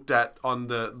had looked at on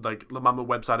the La Mama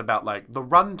website about like the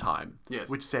runtime,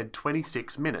 which said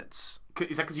 26 minutes.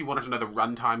 Is that because you wanted to know the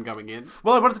runtime going in?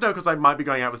 Well, I wanted to know because I might be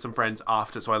going out with some friends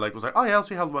after, so I was like, oh yeah, I'll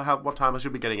see what time I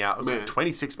should be getting out. I was like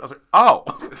 26. I was like, oh,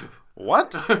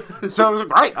 what? So I was like,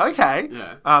 great, okay.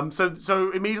 Yeah.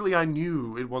 So immediately I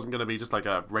knew it wasn't going to be just like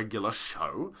a regular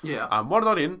show. Yeah. Wandered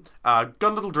on in, got a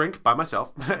little drink by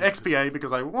myself, XPA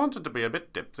because I wanted to be a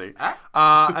bit tipsy,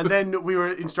 and then we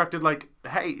were instructed like,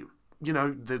 hey,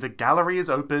 the gallery is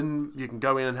open. You can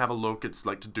go in and have a look. It's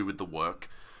like to do with the work.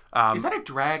 Is that a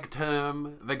drag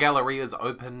term? The gallery is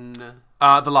open.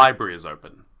 The library is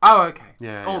open. Oh, okay.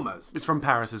 Yeah, Almost. It's from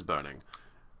Paris is Burning.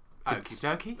 Okie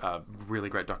dokie. A really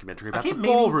great documentary about keep the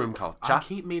meaning- ballroom culture. I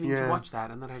keep meaning to Yeah. watch that,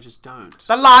 and then I just don't.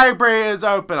 The library is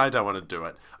open. I don't want to do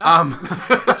it.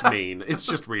 It's mean. It's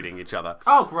just reading each other.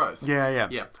 Oh, gross. Yeah.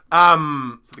 Yeah.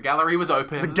 So the gallery was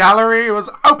open. the gallery was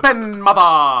open,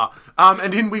 mother.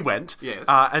 And in we went. Yes.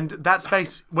 And that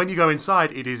space, when you go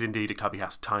inside, it is indeed a cubby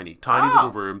house, tiny Oh.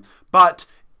 little room. But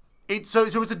it's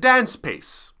it's a dance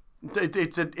piece.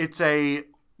 It's a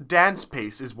dance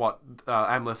piece, is what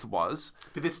Amleth was.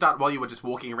 Did this start while you were just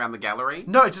walking around the gallery?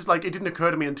 No, it's just like, it didn't occur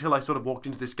to me until I sort of walked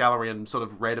into this gallery and sort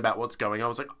of read about what's going on. I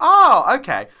was like, oh,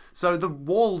 okay. So the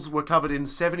walls were covered in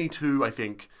 72, I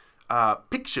think,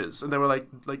 pictures, and they were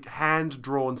like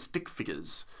hand-drawn stick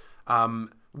figures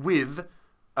with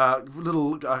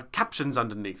little captions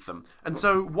underneath them. And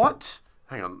so what...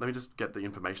 Hang on, let me just get the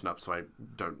information up so I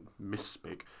don't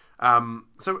misspeak.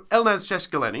 So Elnaz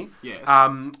Sheshgaleni, Yes.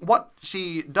 what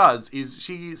she does is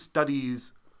she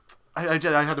studies... I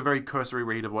had a very cursory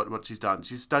read of what she's done.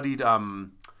 She's studied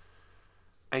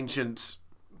ancient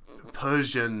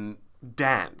Persian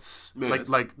dance, Yes.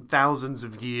 like thousands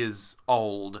of years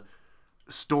old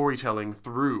storytelling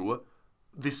through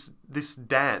this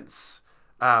dance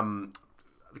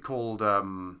called...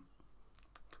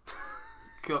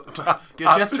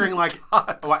 You're gesturing like...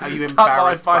 What, are you Cut while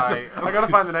embarrassed by... I gotta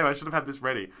find the name. I should have had this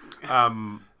ready.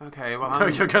 Okay, well...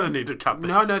 You're gonna need to cut this.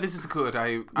 No, this is good.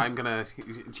 I'm gonna,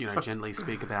 gently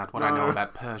speak about what I know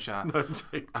about Persia. No,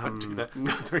 don't do that.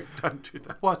 Don't do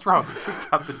that. What's wrong? Just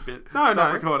cut this bit. No, Stop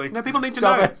no. recording. No, people need to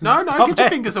Stop know. it. No, Stop get your it.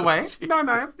 fingers away.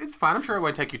 No, it's fine. I'm sure it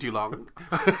won't take you too long.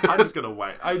 I'm just gonna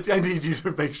wait. I need you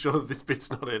to make sure that this bit's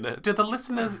not in it. Do the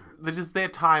listeners, does their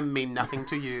time mean nothing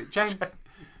to you? James,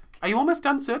 are you almost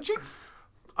done searching?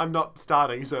 I'm not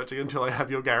starting searching until I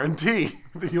have your guarantee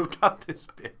that you'll cut this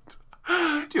bit. Do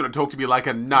you want to talk to me like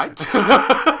a knight?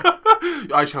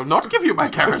 I shall not give you my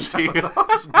guarantee.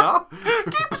 No?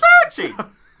 Keep searching.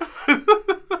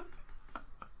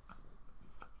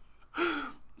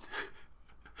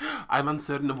 I'm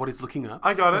uncertain of what he's looking up.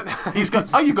 I got it. He's got...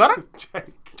 Oh, you got it? Jake.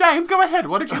 James, go ahead.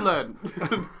 What did you learn?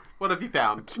 What have you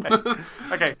found?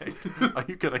 Okay. Are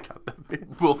you gonna cut that bit?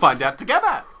 We'll find out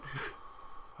together.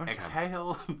 Okay.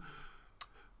 Exhale.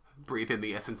 Breathe in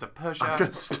the essence of I'm Persia.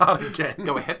 gonna start again.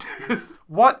 Go ahead.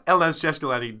 What Elnaz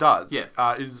Sheshgaleni does Yes.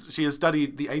 is she has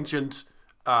studied the ancient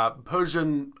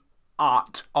Persian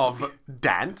art of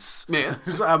dance. Yes.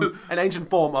 An ancient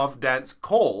form of dance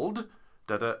called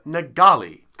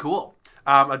Nagali. Cool.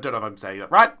 I don't know if I'm saying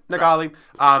that right. Nagali.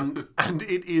 And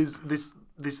it is this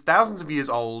thousands of years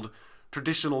old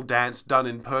traditional dance done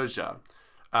in Persia.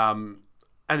 And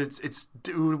it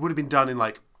would have been done in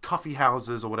like coffee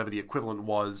houses or whatever the equivalent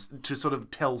was to sort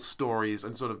of tell stories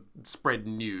and sort of spread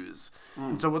news.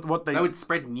 And so what they... They would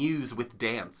spread news with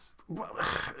dance.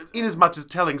 in as much as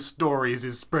telling stories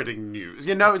is spreading news.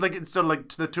 You know, like it's sort of like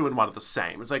the two and one are the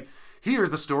same. It's like, here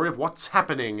is the story of what's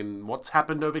happening and what's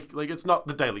happened over... Like, it's not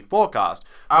the daily forecast,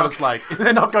 but it's like,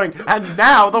 they're not going, and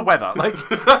now the weather, like,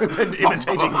 and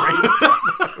imitating rain.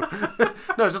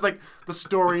 No, it's just like the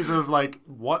stories of like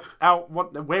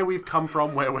where we've come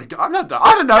from, where we're going. I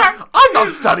don't know. I've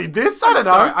not studied this. I don't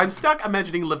know. Sorry, I'm stuck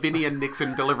imagining Lavinia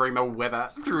Nixon delivering the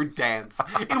weather through dance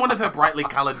in one of her brightly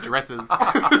coloured dresses.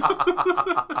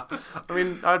 I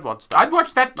mean, I'd watch that. I'd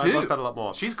watch that too. I'd watch that a lot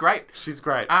more. She's great. She's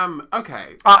great.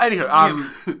 Okay.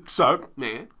 Anywho, so,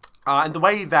 Yeah. and the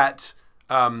way that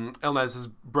Elnaz has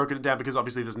broken it down, because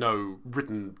obviously there's no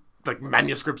written like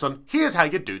manuscripts on here's how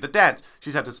you do the dance.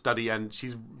 She's had to study, and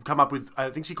she's come up with, I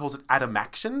think she calls it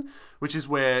adamaction, which is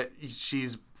where she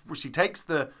takes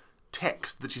the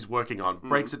text that she's working on,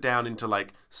 breaks it down into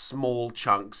like small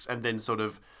chunks, and then sort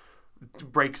of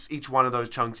breaks each one of those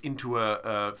chunks into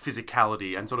a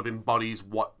physicality and sort of embodies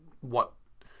what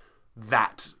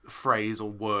that phrase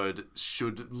or word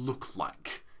should look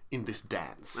like in this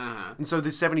dance. Uh-huh. And so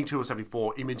the 72 or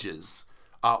 74 images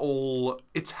are all...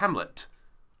 It's Hamlet.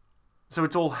 So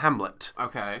it's all Hamlet.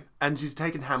 Okay. And she's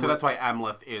taken Hamlet... So that's why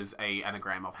Amleth is a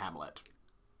anagram of Hamlet.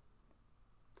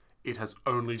 It has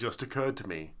only just occurred to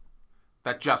me.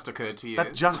 That just occurred to you.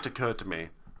 That just occurred to me.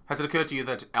 Has it occurred to you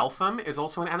that Eltham is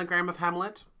also an anagram of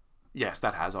Hamlet? Yes,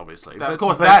 that has, obviously. Of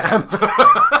course, that has.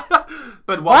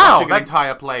 But while Wow, watching an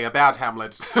entire play about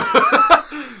Hamlet,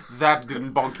 that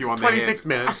didn't bonk you on the 26 head.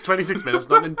 minutes. 26 minutes.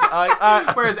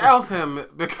 Not Whereas Eltham,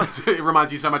 because it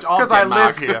reminds you so much of because I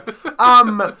live Denmark.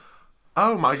 here.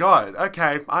 Oh my god.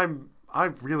 Okay, I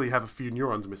really have a few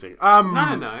neurons missing. No.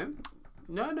 Anywho,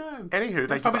 That's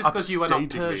thank probably you just for because you are not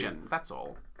upstaging me. Persian. That's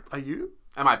all. Are you?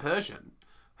 Am I Persian?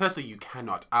 Firstly, you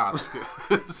cannot ask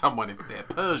someone if they're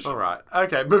Persian. All right.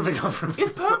 Okay, moving on from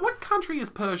this. What country is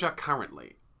Persia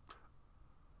currently?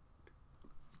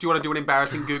 Do you want to do an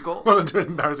embarrassing Google? I want to do an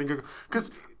embarrassing Google. Because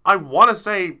I want to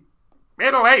say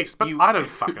Middle East, but I don't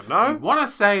fucking know. You want to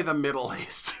say the Middle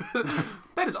East.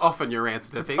 That is often your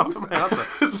answer to things. So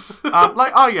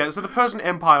the Persian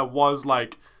Empire was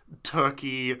like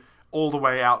Turkey all the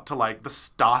way out to like the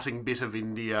starting bit of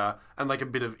India and like a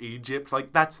bit of Egypt.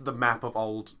 Like that's the map of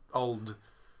old.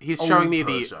 He's showing me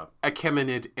Persia. the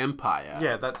Achaemenid Empire.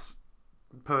 Yeah, that's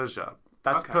Persia.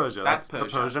 That's Okay, Persia. that's the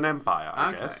Persia. Persian Empire, I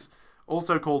Okay. guess.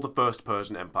 Also called the First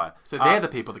Persian Empire. So they're the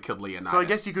people that killed Leonidas. So I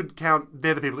guess you could count.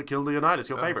 They're the people that killed Leonidas.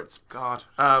 Your favorites. God.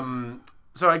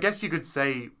 So I guess you could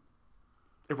say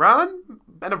Iran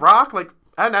and Iraq,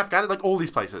 and Afghanistan, like all these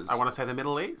places. I want to say the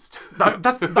Middle East. No,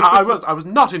 I was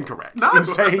not incorrect in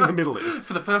saying the Middle East.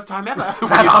 For the first time ever. That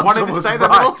When you answer wanted to was say right. the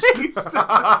Middle East.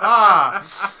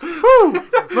 Woo!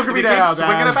 Look at me You now, keep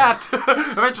swinging a Dan. bat.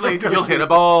 Eventually, you'll hit a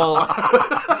ball.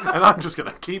 And I'm just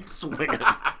gonna keep swinging.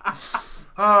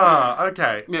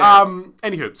 Okay. Yes.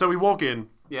 Anywho, so we walk in.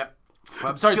 Yep.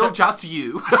 Sorry, Still so- just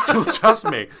you. Still just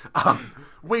me.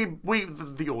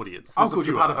 The audience. Oh, There's good,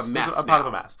 few you're part of of a us. mass There's a part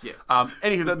of now. a mass. Yes.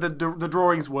 Anywho, the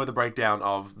drawings were the breakdown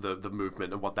of the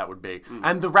movement and what that would be.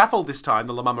 And the raffle this time,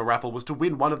 the La Mama raffle, was to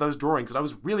win one of those drawings. And I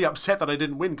was really upset that I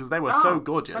didn't win because they were so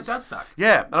gorgeous. that does suck.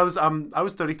 Yeah. And I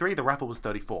was 33. The raffle was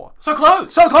 34. So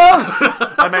close. So close!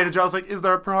 I made a joke. I was like, is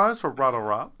there a prize for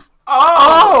runner-up?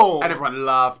 Oh! And everyone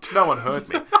laughed. No one heard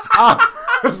me. I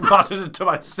just muttered it to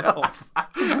myself.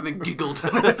 And then giggled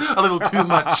a little too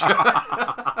much.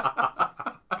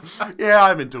 Yeah,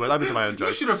 I'm into it. I'm into my own You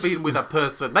jokes. should have been with a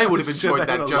person. They would have enjoyed They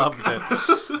that would joke. have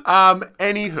loved it.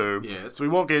 Anywho, Yes. so we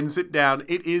walk in, sit down.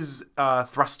 It is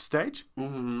thrust stage.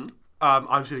 Mm-hmm.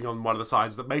 I'm sitting on one of the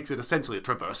sides that makes it essentially a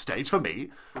traverse stage for me.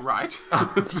 Right.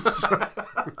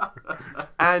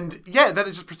 And yeah, then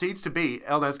it just proceeds to be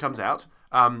Elnaz comes out.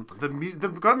 Got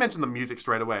to mention the music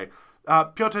straight away.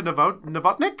 Pyotr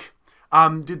Novotnik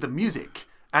did the music,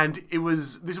 and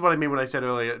this is what I mean when I said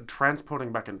earlier,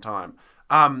 transporting back in time.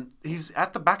 He's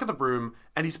at the back of the room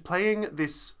and he's playing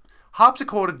this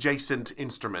harpsichord adjacent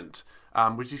instrument,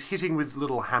 which he's hitting with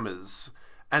little hammers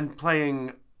and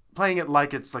playing it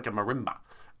like it's like a marimba.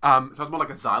 So it's more like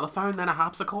a xylophone than a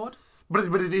harpsichord? But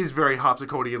it is very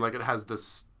harpsichordy and like it has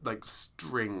this like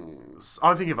strings.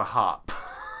 I'm thinking of a harp.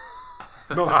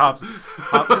 Not a harp.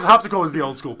 Because harpsichord is the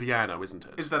old school piano, isn't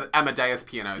it? It's the Amadeus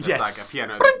piano that's Yes. like a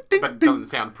piano Ding, but ding. doesn't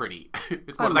sound pretty.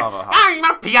 It's more I like, love a harp. I'm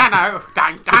a piano!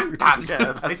 Dun, dun, dun. Yeah,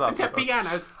 that's Listen to harpsichord.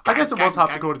 pianos. I guess it Gang, was gang,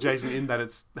 harpsichord adjacent in that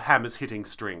it's hammers hitting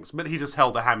strings, but he just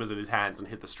held the hammers in his hands and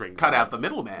hit the strings. Cut out the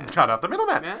middleman. Cut out the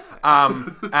middleman. Yeah.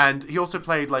 And he also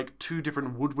played like 2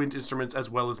 different woodwind instruments as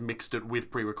well as mixed it with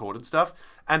pre-recorded stuff.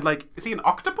 And like Is he an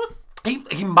octopus?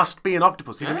 he must be an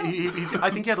octopus. He's, Yeah. he's, I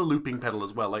think he had a looping pedal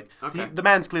as well. Like Okay. the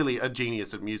man's clearly a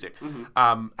genius at music.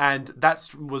 And that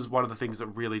was one of the things that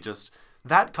really just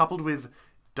that coupled with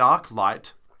dark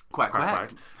light. Quack,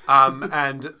 quack. And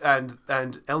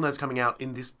Elnaz coming out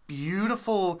in this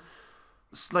beautiful,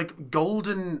 like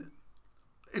golden.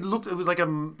 It was like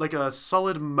a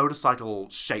solid motorcycle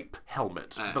shape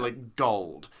helmet, but like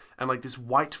gold, and like this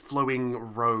white flowing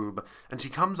robe. And she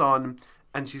comes on,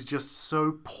 and she's just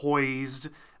so poised,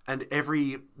 and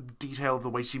every detail of the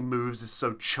way she moves is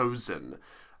so chosen.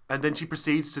 And then she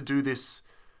proceeds to do this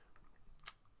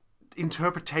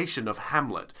interpretation of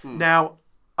Hamlet. Now,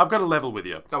 I've got to level with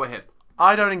you. Go ahead.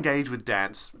 I don't engage with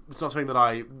dance. It's not something that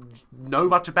I know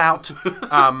much about.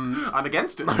 I'm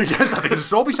against it. I think it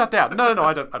should all be shut down. No,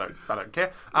 I don't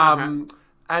care. And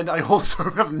I also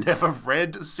have never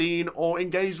read, seen, or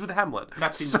engaged with Hamlet.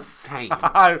 That's insane.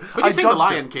 But But you've seen The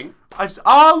Lion King.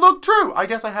 Look, true. I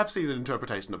guess I have seen an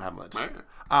interpretation of Hamlet.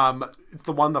 It's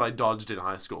the one that I dodged in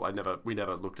high school. We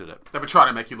never looked at it. They were trying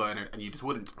to make you learn it, and you just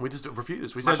wouldn't. We just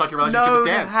refused. We Much said, like your relationship no with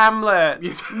to dance. Hamlet.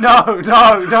 Yes. No.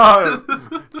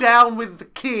 Down with the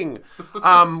king.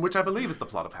 Which I believe is the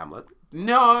plot of Hamlet.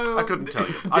 No. I couldn't tell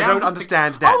you. Down I don't with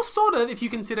understand Oh, dance. sort of, if you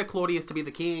consider Claudius to be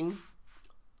the king.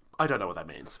 I don't know what that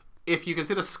means. If you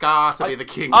consider Scar to be the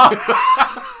king.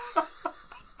 Oh,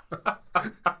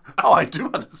 I do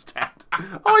understand.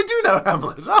 Oh, I do know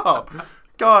Hamlet. Oh,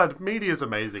 God, media's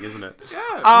amazing, isn't it?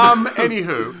 Yeah.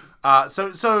 Anywho,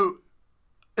 so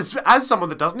as someone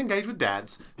that doesn't engage with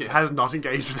dance, Yes. has not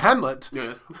engaged with Hamlet,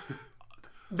 Yes.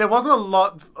 there wasn't a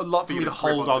lot for me you to to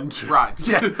hold grip on onto. to. Right.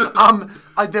 Yeah.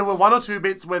 There were 1 or 2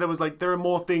 bits where there was like there are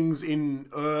more things in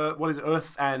what is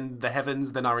Earth and the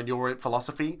heavens than are in your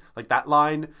philosophy, like that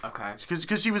line. Okay.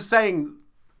 Because she was saying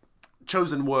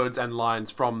chosen words and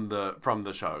lines from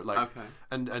the show. Like, Okay.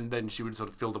 and then she would sort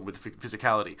of fill them with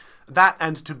physicality. That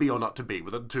and To Be or Not to Be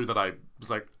were the two that I was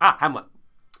like, Hamlet.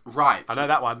 Right. I know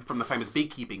that one. From the famous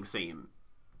beekeeping scene.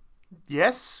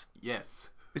 Yes? Yes.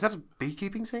 Is that a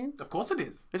beekeeping scene? Of course it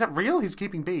is. Is that real? He's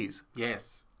keeping bees.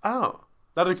 Yes. Oh.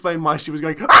 That'd explain why she was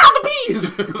going, the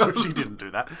bees! No, she didn't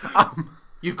do that.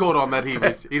 You've caught on that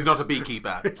he's not a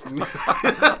beekeeper.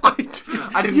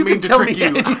 I didn't mean to trick you.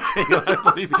 Anything, I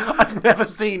believe you. I've never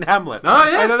seen Hamlet. Oh,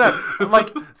 yes. I don't know.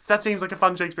 Like, that seems like a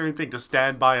fun Shakespearean thing, to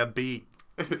stand by a bee.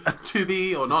 To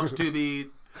be or not to be.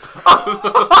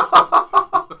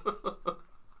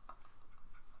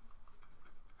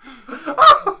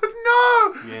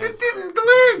 No! Yes. It didn't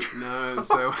click! No,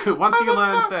 so once you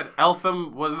learned that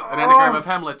Eltham was an anagram of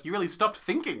Hamlet, you really stopped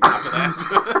thinking after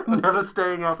that. Never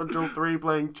staying up until 3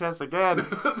 playing chess again.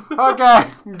 Okay.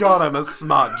 God, I'm a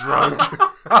smart drunk.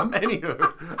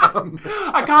 Anywho.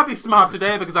 I can't be smart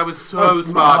today because I was so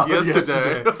smart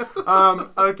yesterday.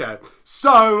 Okay.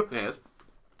 So, Yes.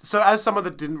 as someone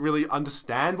that didn't really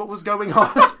understand what was going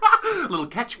on... Little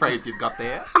catchphrase you've got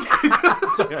there.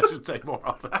 Sorry, I should say more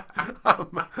often.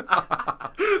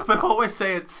 But always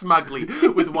say it smugly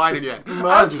with wine in your hand.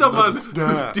 I As someone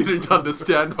understand. who didn't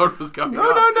understand what was going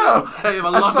on. No. I have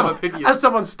a lot of opinions. As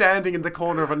someone standing in the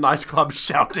corner of a nightclub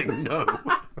shouting no.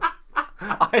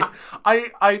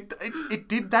 It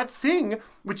did that thing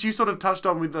which you sort of touched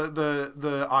on with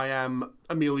the I am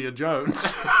Amelia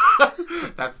Jones.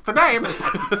 That's the name.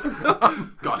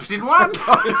 Got it in one.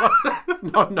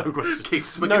 No question. Keep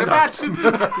swinging No a bat.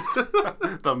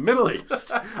 The Middle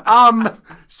East.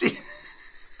 She.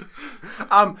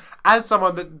 As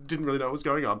someone that didn't really know what was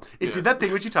going on, it Yes. did that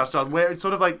thing which you touched on, where it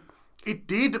sort of like, it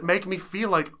did make me feel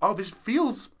like, oh, this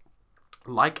feels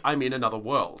like I'm in another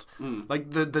world.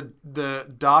 Like the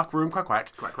dark room, quack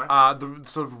quack, Quack, quack. the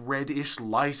sort of reddish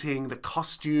lighting, the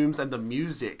costumes, and the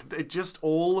music. It just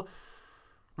all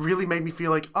really made me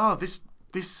feel like, oh, this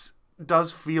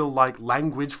does feel like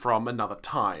language from another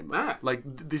time. Ah. Like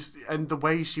this, and the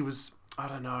way she was, I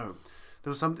don't know,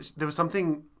 there was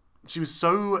something. She was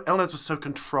so, Elnaz was so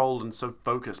controlled and so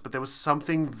focused, but there was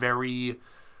something very,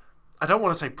 I don't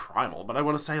want to say primal, but I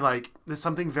want to say like, there's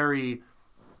something very,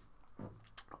 there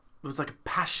was like a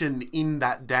passion in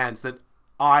that dance that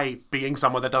I, being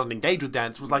someone that doesn't engage with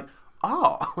dance, was like,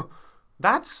 oh,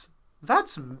 that's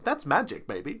magic,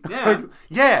 baby. Yeah. Like,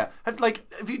 yeah.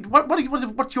 Like,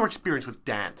 what's your experience with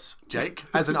dance, Jake,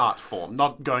 as an art form,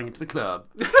 not going into the club?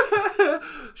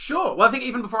 Sure. Well, I think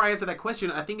even before I answer that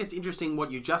question, I think it's interesting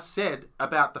what you just said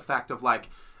about the fact of like,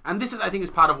 and this is, I think, is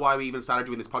part of why we even started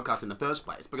doing this podcast in the first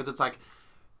place, because it's like,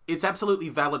 it's absolutely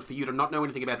valid for you to not know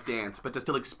anything about dance, but to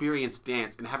still experience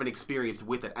dance and have an experience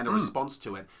with it and a response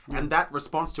to it. And that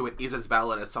response to it is as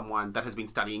valid as someone that has been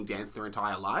studying dance their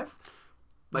entire life.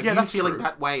 Like, Yeah, you that's feeling true.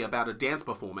 that way about a dance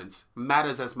performance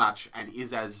matters as much and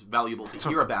is as valuable to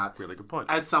hear about Really good point.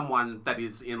 as someone that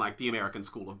is in, like, the American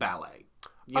School of Ballet.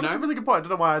 You know? That's a really good point. I don't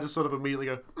know why I just sort of immediately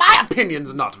go, my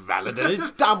opinion's not valid and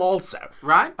it's dumb also.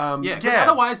 Right? Yeah, because yeah.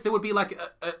 otherwise there would be, like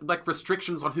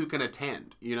restrictions on who can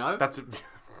attend, you know? That's it.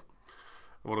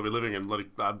 What are we living in?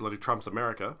 Bloody Trump's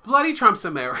America. Bloody Trump's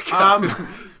America.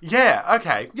 Yeah,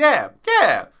 okay. Yeah.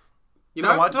 you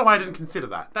I know? don't know why I didn't consider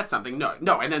that. That's something. No,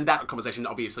 and then that conversation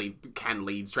obviously can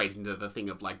lead straight into the thing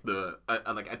of like the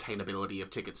like attainability of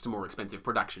tickets to more expensive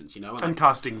productions. You know, and And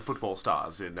casting football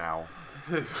stars in now.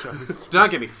 shows.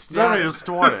 don't get me Don't started. get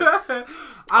started.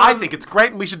 I think it's great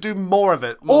and we should do more of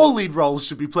it. All lead roles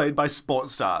should be played by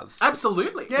sports stars.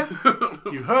 Absolutely. Yeah.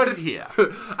 You heard it here.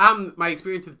 My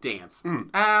experience with dance.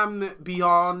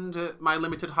 Beyond my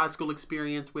limited high school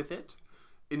experience with it,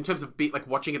 in terms of like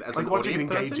watching it as Like an watching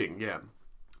and audience person, engaging, yeah.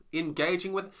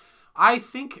 engaging with. I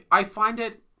think I find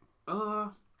it. I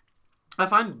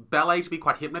find ballet to be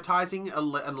quite hypnotizing,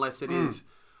 unless it is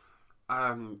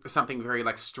something very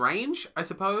like strange. I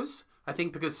suppose. I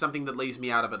think because something that leaves me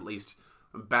out of at least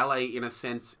ballet, in a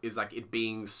sense, is like it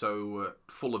being so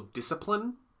full of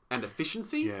discipline and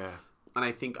efficiency. Yeah. And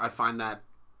I think I find that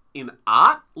in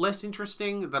art less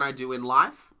interesting than I do in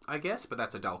life, I guess. But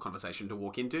that's a dull conversation to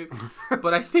walk into.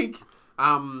 But I think,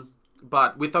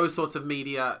 but with those sorts of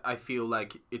media, I feel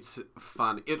like it's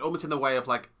fun. It almost in the way of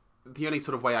like, the only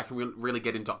sort of way I can really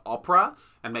get into opera,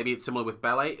 and maybe it's similar with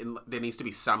ballet, and there needs to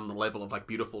be some level of like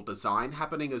beautiful design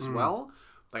happening as well.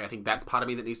 Like I think that's part of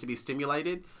me that needs to be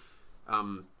stimulated.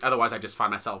 Otherwise, I just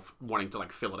find myself wanting to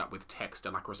like fill it up with text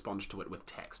and like respond to it with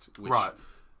text, which Right.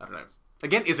 I don't know.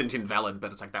 Again, isn't invalid,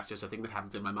 but it's like that's just a thing that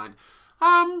happens in my mind.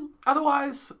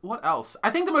 Otherwise, what else? I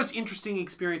think the most interesting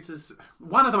experiences,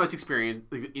 one of the most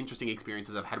interesting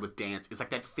experiences I've had with dance is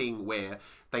like that thing where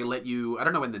they let you, I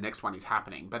don't know when the next one is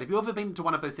happening, but have you ever been to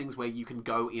one of those things where you can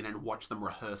go in and watch them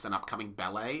rehearse an upcoming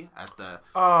ballet at the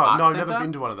art no, I've center? never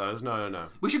been to one of those. No.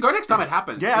 We should go next time it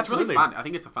happens. Yeah, it's really absolutely. fun. I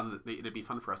think it'd be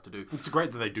fun for us to do. It's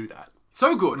great that they do that.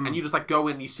 So good. And you just like go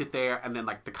in, you sit there, and then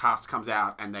like the cast comes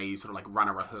out and they sort of like run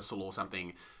a rehearsal or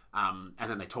something. And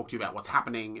then they talk to you about what's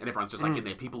happening, and everyone's just like in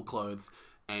their people clothes.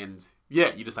 And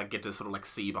yeah, you just like get to sort of like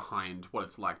see behind what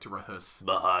it's like to rehearse.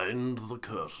 Behind the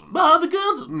curtain. Behind the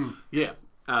curtain! Yeah.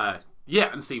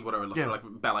 And see what a sort of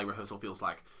like ballet rehearsal feels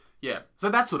like. Yeah. So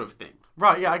that sort of thing.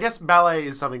 Right, yeah, I guess ballet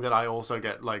is something that I also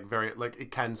get like very, like it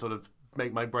can sort of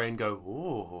make my brain go,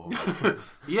 ooh.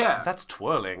 Yeah. That's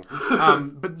twirling.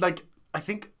 But like, I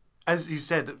think, as you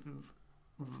said,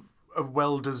 a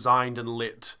well-designed and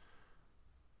lit...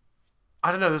 I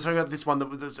don't know, there's something about this one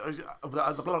that...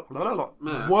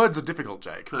 Words are difficult,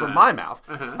 Jake, from my mouth.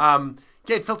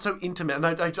 Yeah, it felt so intimate. And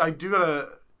I do gotta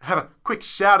have a quick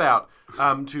shout-out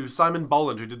to Simon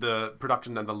Boland, who did the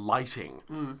production and the lighting.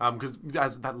 Because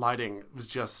as that lighting was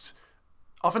just...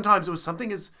 Oftentimes it was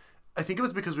something as... I think it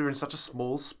was because we were in such a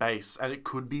small space, and it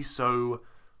could be so...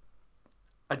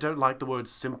 I don't like the word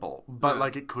simple, but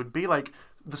like it could be like...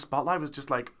 The spotlight was just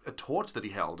like a torch that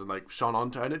he held and like shone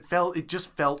onto, and it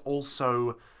just felt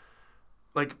also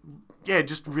like, yeah, it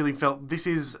just really felt this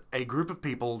is a group of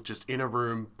people just in a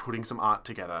room putting some art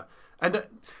together. And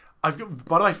I've got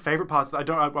one of my favorite parts. I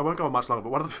won't go on much longer, but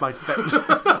one of my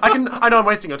I know I'm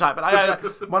wasting your time,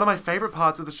 but one of my favorite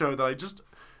parts of the show that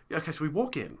okay, so we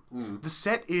walk in. The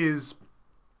set is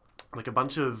like a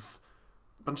bunch of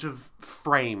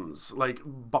frames, like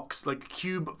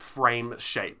cube frame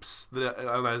shapes that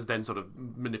Elnaz then sort of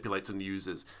manipulates and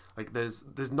uses. Like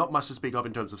there's not much to speak of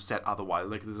in terms of set otherwise.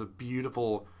 Like there's a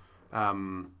beautiful,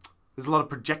 there's a lot of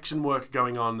projection work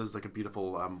going on. There's like a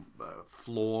beautiful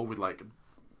floor with like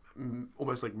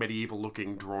almost like medieval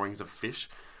looking drawings of fish.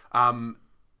 And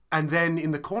then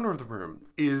in the corner of the room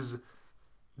is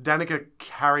Danica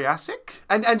Kariasik.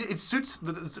 And it suits,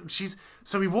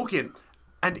 so we walk in,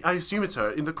 and I assume it's her.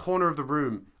 In the corner of the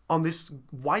room, on this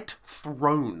white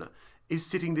throne, is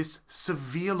sitting this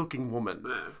severe-looking woman,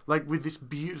 like with this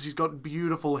she's got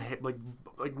beautiful hair, like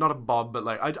not a bob, but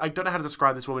like I don't know how to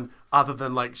describe this woman other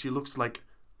than like she looks like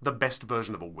the best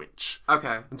version of a witch.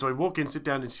 Okay. And so I walk in, sit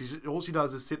down, and all she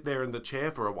does is sit there in the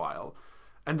chair for a while,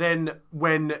 and then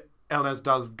when Elnaz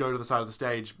does go to the side of the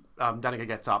stage, Danica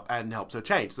gets up and helps her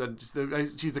change. So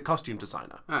she's a costume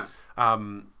designer.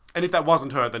 And if that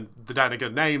wasn't her, then the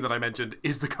Danica name that I mentioned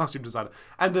is the costume designer.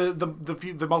 And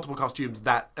the multiple costumes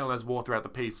that Elnaz wore throughout the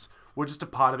piece were just a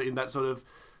part of it in that sort of...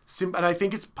 and I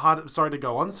think it's sorry to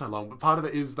go on so long, but part of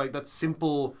it is like that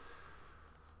simple...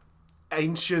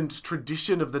 ancient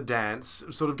tradition of the dance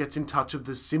sort of gets in touch of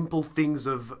the simple things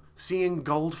of seeing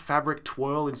gold fabric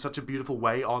twirl in such a beautiful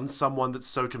way on someone that's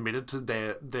so committed to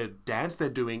their dance they're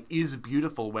doing is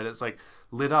beautiful when it's like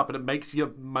lit up, and it makes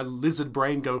my lizard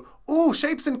brain go, oh,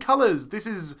 shapes and colors, this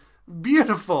is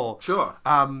beautiful. Sure.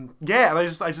 Yeah, and I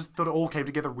just thought it all came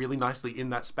together really nicely in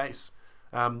that space.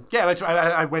 Yeah, and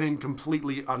I went in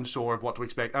completely unsure of what to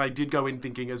expect, and I did go in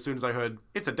thinking, as soon as I heard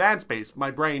it's a dance piece,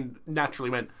 my brain naturally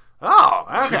went, oh,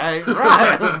 okay,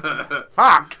 right,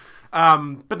 fuck.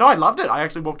 But no, I loved it. I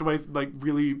actually walked away like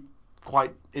really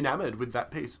quite enamored with that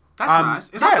piece. That's nice.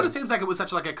 It's not that it seems like it was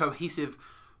such like a cohesive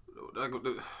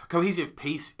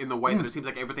piece in the way that it seems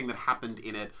like everything that happened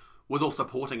in it was all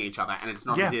supporting each other, and it's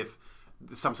not as if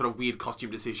some sort of weird costume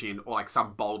decision or like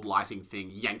some bold lighting thing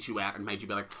yanked you out and made you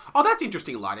be like, oh, that's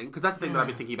interesting lighting, because that's the thing that I've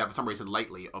been thinking about for some reason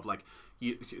lately, of like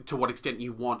to what extent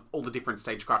you want all the different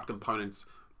stagecraft components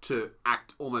to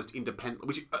act almost independently,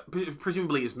 which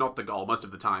presumably is not the goal most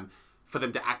of the time, for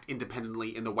them to act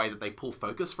independently in the way that they pull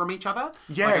focus from each other.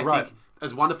 Yeah, like, I right. think,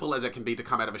 as wonderful as it can be to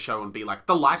come out of a show and be like,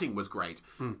 the lighting was great,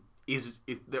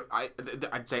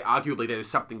 I'd say arguably there's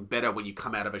something better when you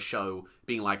come out of a show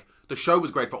being like, the show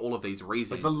was great for all of these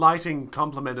reasons. The lighting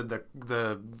complemented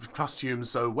the costumes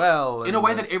so well. In a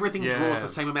way that everything draws the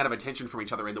same amount of attention from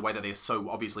each other, in the way that they're so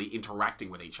obviously interacting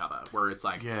with each other. Where it's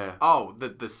like, oh,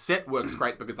 the set works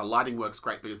great because the lighting works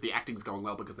great because the acting's going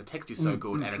well because the text is so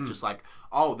good. And it's just like,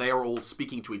 oh, they are all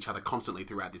speaking to each other constantly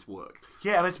throughout this work.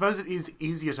 Yeah, and I suppose it is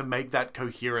easier to make that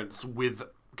coherence with...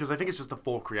 Because I think it's just the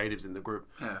four creatives in the group.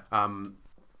 Yeah. I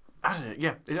don't know.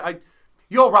 Yeah.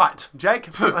 You're right, Jake.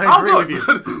 I agree with you.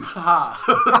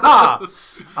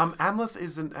 Amleth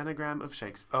is an anagram of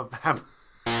Shakespeare. Of Hamlet.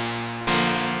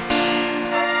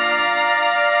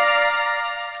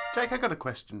 Jake, I got a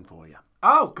question for you.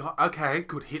 Oh, God. Okay.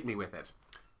 Good. Hit me with it.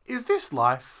 Is this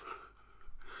life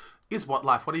Is what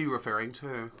life? What are you referring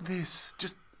to? This.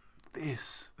 Just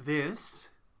this. This?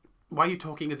 Why are you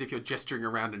talking as if you're gesturing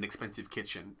around an expensive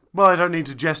kitchen? Well, I don't need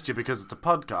to gesture because it's a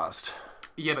podcast.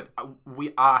 Yeah, but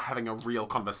we are having a real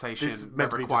conversation This that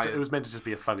meant to be requires... it was meant to just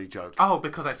be a funny joke. Oh,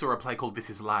 because I saw a play called This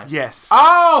Is Life. Yes.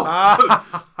 Oh!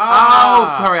 Oh,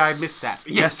 sorry, I missed that.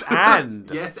 Yes, and.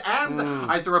 Yes, and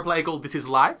I saw a play called This Is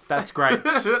Life. That's great.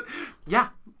 Yeah.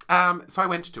 So I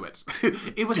went to it.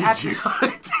 It was at... you?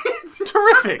 I did.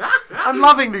 Terrific. I'm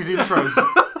loving these intros.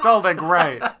 Oh, they're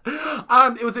great.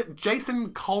 It was at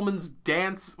Jason Coleman's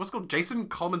dance... What's it called? Jason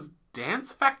Coleman's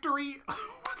Dance Factory?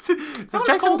 What's it? Is that Has what it's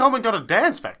Jason called? Coleman got a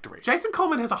dance factory? Jason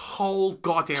Coleman has a whole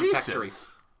goddamn Jesus. factory.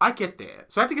 I get there.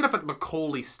 So I have to get off at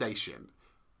Macaulay Station,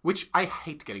 which I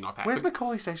hate getting off at. Where's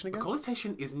Macaulay Station again? Macaulay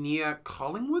Station is near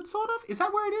Collingwood, sort of? Is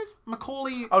that where it is?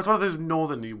 Macaulay... Oh, it's one of those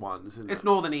northerny ones, isn't It's it?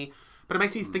 northerny, but it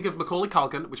makes me think of Macaulay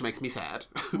Culkin, which makes me sad.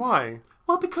 Why?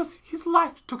 Well, because his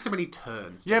life took so many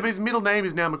turns. Yeah, but his middle name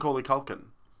is now Macaulay Culkin.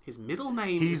 His middle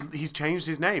name... He's changed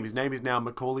his name. His name is now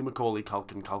Macaulay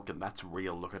Culkin Culkin. That's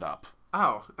real. Look it up.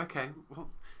 Oh, okay. Well,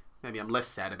 maybe I'm less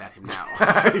sad about him now.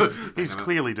 He's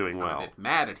clearly doing I'm a well. bit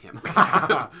mad at him.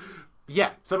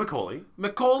 Yeah. So Macaulay.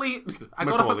 Macaulay... I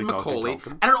got off at Macaulay Culkin, Macaulay,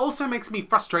 Culkin. and it also makes me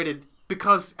frustrated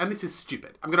because... And this is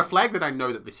stupid. I'm going to flag that I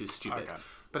know that this is stupid. Okay.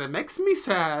 But it makes me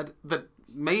sad that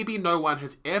maybe no one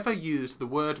has ever used the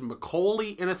word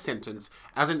Macaulay in a sentence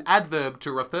as an adverb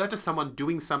to refer to someone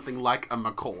doing something like a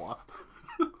macaw.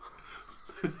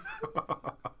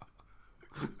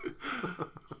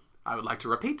 I would like to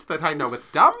repeat that I know it's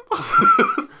dumb.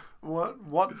 What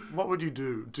would you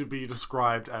do to be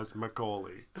described as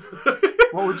Macaulay?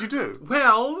 What would you do?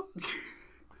 Well,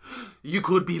 you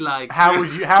could be like... How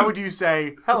would you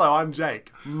say, hello, I'm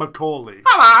Jake, Macaulay?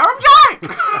 Hello, I'm Jake!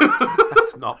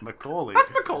 That's not Macaulay. That's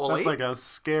Macaulay. That's like a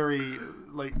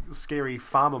scary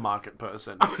farmer market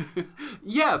person.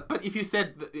 Yeah, but if you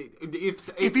said...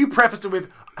 If you prefaced it with,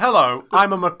 hello,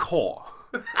 I'm a macaw.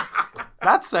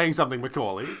 That's saying something,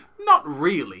 Macaulay. Not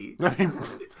really. I mean,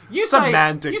 You say,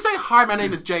 semantics. you say, hi, my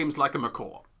name is James, like a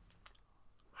macaw.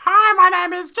 hi, my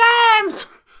name is James.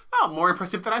 Oh, more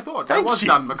impressive than I thought. Thank That was you.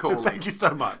 done, Macaulay. Thank you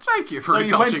so much. Thank you for So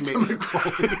you went indulging to me.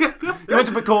 Macaulay. You went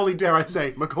to Macaulay, dare I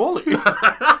say, Macaulay.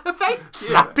 Thank you.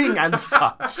 Flapping and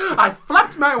such. I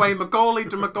flapped my way Macaulay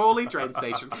to Macaulay train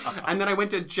station, and then I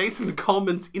went to Jason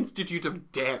Coleman's Institute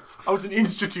of Dance. Oh, it's an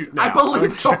institute now. I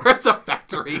believe Okay. or it's a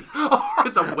factory, or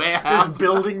it's a warehouse. It's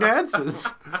building dances.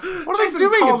 What are Jason they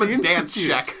doing Coleman's at the Dance institute?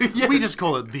 Shack. Yes. We just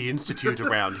call it the institute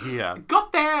around here.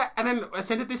 Got there, and then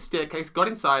ascended this staircase, got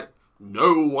inside.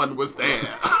 No one was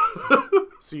there.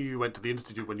 So you went to the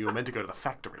institute when you were meant to go to the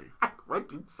factory. I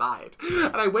went inside,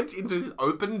 and I went into this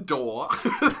open door,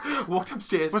 walked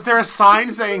upstairs. Was there a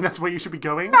sign saying that's where you should be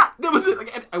going? There was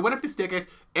I went up this staircase,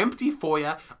 empty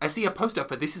foyer. I see a poster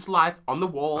for This Is Life on the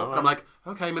wall. And I'm like,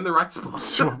 okay, I'm in the right spot.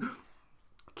 Sure.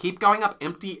 Keep going up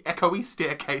empty, echoey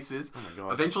staircases.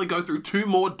 God. Eventually go through 2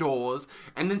 more doors.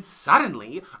 And then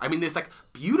suddenly, there's like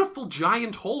beautiful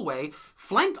giant hallway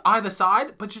flanked either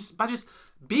side, but just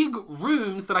big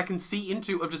rooms that I can see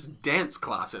into of just dance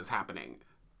classes happening.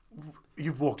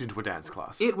 You've walked into a dance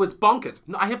class. It was bonkers.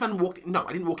 No, I didn't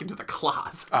walk into the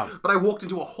class. Oh. But I walked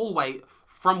into a hallway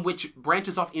from which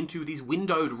branches off into these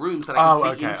windowed rooms that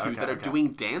I can see into that are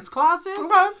doing dance classes.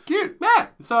 Okay, cute. Yeah.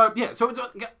 So it's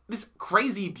this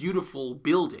crazy, beautiful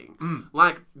building.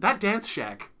 Like, that dance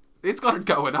shack, it's got it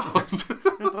going on.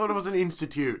 I thought it was an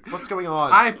institute. What's going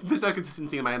on? There's no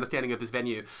consistency in my understanding of this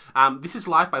venue. This is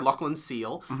Life by Lachlan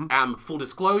Seal. Full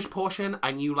disclosure portion,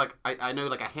 I know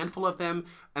like a handful of them,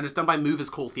 and it's done by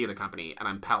Movers Call Theatre Company, and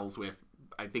I'm pals with,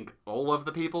 I think, all of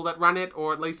the people that run it,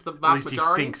 or at least the At vast least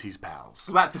majority. he thinks he's pals.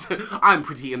 But I'm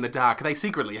pretty in the dark. They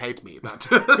secretly hate me, but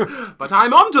but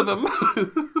I'm onto them.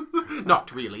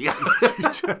 Not really.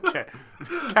 Okay.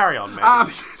 Carry on, man.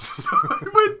 So I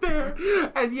went there,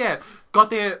 and got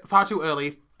there far too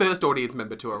early. First audience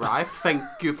member to arrive. Thank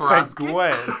you for Thank asking.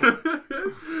 Gwen.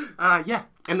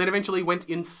 And then eventually went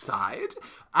inside.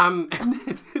 And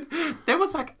then there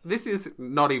was this is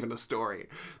not even a story.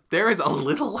 There is a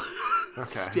little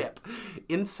step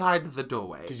inside the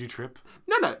doorway. Did you trip?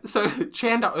 No. So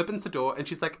Chanda opens the door and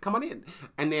she's like, come on in.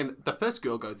 And then the first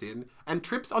girl goes in and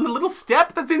trips on the little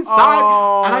step that's inside.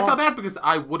 Oh. And I felt bad because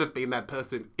I would have been that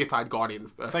person if I'd gone in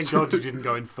first. Thank God you didn't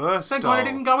go in first. Thank God I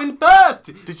didn't go in first.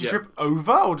 Did you trip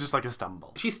over or just like a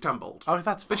stumble? She stumbled. Oh,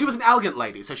 that's But she was an elegant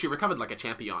lady, so she recovered like a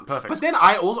champion. Perfect. But then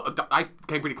I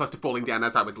came pretty close to falling down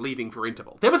as I was leaving for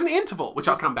interval. There was an interval, which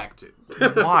I'll come back to.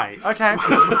 Why? Okay.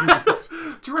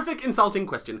 Terrific, insulting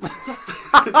question. Yes.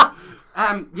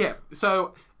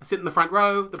 So I sit in the front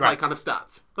row, the play Great. kind of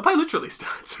starts. The play literally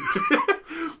starts.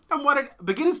 And what it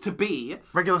begins to be...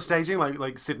 Regular staging,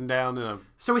 like sitting down in a...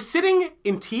 So we're sitting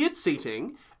in tiered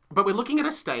seating, but we're looking at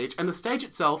a stage, and the stage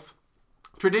itself,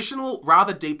 traditional,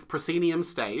 rather deep proscenium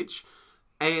stage,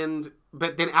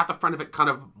 but then out the front of it kind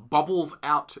of bubbles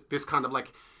out this kind of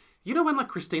like... You know when like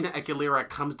Christina Aguilera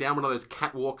comes down one of those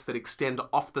catwalks that extend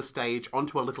off the stage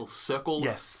onto a little circle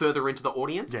Yes. further into the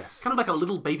audience? Yes. Kind of like a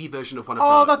little baby version of one of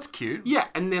Oh, those. that's cute. Yeah,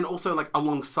 and then also like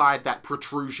alongside that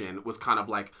protrusion was kind of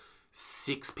like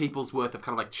 6 people's worth of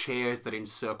kind of like chairs that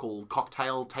encircle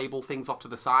cocktail table things off to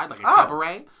the side, like a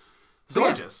cabaret. So,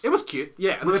 Gorgeous. Yeah, it was cute.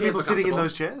 Yeah. and Were the there chairs people sitting in comfortable.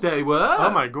 those chairs? They were. Oh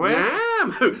my god.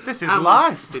 Yeah. This is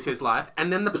life. This is life.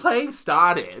 And then the play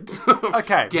started.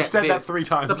 Okay, you've Get said that this. 3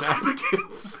 times The now. play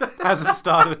begins. As it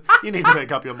started, you need to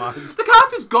make up your mind. The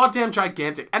cast is goddamn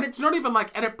gigantic, and it's not even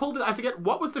like, and it pulled it. I forget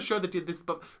what was the show that did this,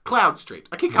 but Cloud Street.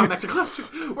 I keep coming back to Cloud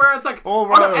Street, where it's like, All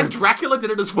oh no, and roads. Dracula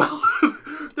did it as well.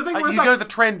 The thing where it's You like, know the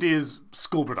trend is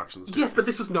school productions. yes, but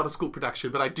this was not a school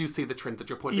production, but I do see the trend that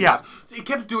you're pointing Yeah. out. So it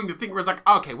kept doing the thing where it's like,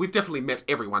 okay, we've definitely met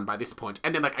everyone by this point,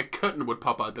 and then like a curtain would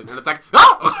pop open, and it's like,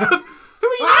 oh, who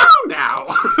are you now?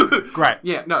 Great.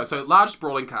 Yeah, no, so large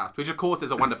sprawling cast, which of course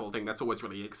is a wonderful thing. That's always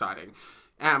really exciting.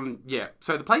 Yeah,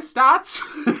 so the play starts.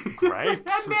 Great. And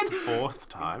then, 4th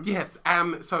time. yes,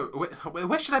 so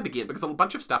where should I begin? Because a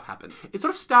bunch of stuff happens. It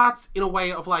sort of starts in a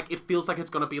way of like, it feels like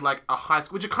it's going to be like a high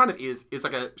school, which it kind of is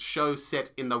like a show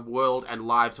set in the world and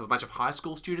lives of a bunch of high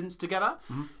school students together.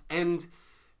 Mm-hmm. And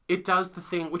it does the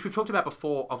thing, which we've talked about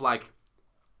before, of like,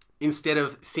 instead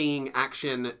of seeing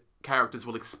action, characters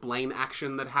will explain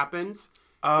action that happens.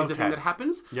 Is the thing Okay. that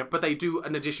happens. Yep. But they do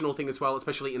an additional thing as well,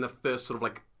 especially in the first sort of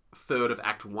like third of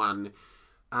Act 1.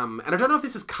 And I don't know if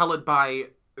this is coloured by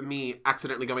me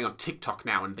accidentally going on TikTok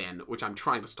now and then, which I'm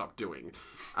trying to stop doing.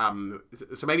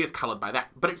 So maybe it's coloured by that.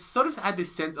 But it sort of had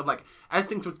this sense of like, as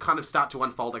things would kind of start to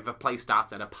unfold, like the play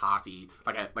starts at a party,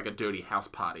 like a dirty house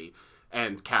party.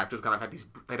 And characters kind of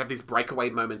they'd have these breakaway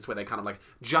moments where they kind of like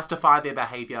justify their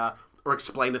behaviour or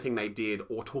explain the thing they did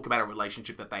or talk about a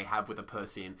relationship that they have with a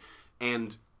person.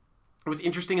 And it was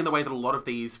interesting in the way that a lot of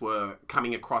these were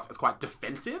coming across as quite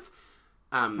defensive.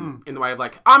 In the way of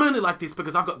like, I'm only like this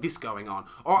because I've got this going on.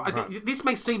 Or this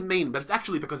may seem mean, but it's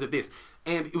actually because of this.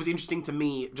 And it was interesting to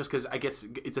me just because I guess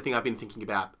it's a thing I've been thinking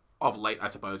about of late, I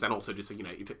suppose. And also just, you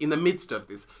know, in the midst of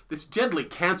this deadly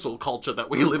cancel culture that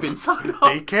we live inside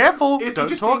of. Be careful. It's Don't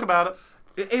interesting. talk about it.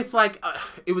 It's like,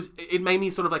 it made me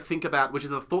sort of like think about, which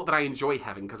is a thought that I enjoy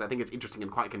having because I think it's interesting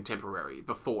and quite contemporary,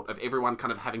 the thought of everyone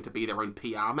kind of having to be their own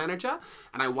PR manager.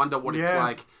 And I wonder what it's Yeah.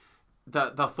 like,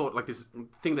 the thought, like this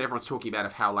thing that everyone's talking about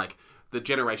of how like the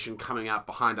generation coming up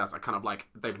behind us are kind of like,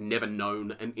 they've never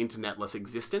known an internetless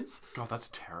existence. God, that's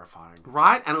terrifying.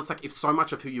 Right? And it's like, if so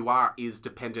much of who you are is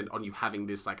dependent on you having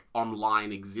this like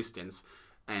online existence,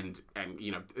 and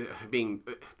you know, being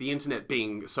the internet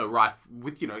being so rife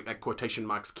with, you know, like quotation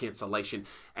marks cancellation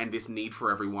and this need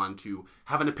for everyone to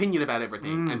have an opinion about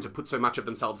everything and to put so much of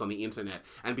themselves on the internet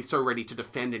and be so ready to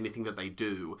defend anything that they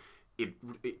do. It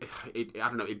I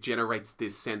don't know, it generates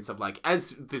this sense of like,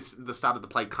 as the start of the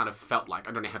play kind of felt like,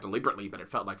 I don't know how deliberately, but it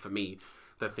felt like for me,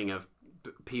 the thing of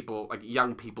people, like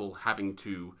young people having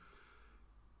to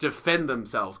defend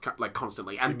themselves like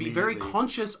constantly and be very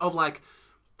conscious of like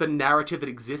the narrative that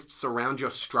exists around your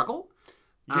struggle.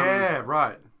 Yeah,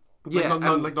 right. Yeah,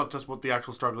 Not just what the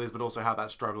actual struggle is, but also how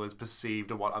that struggle is perceived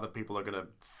and what other people are going to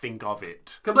think of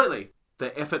it. Completely.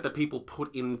 The effort that people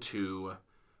put into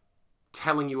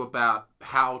telling you about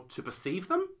how to perceive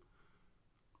them.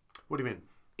 What do you mean?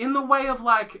 In the way of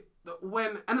like,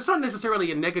 and it's not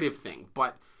necessarily a negative thing,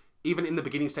 but even in the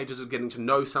beginning stages of getting to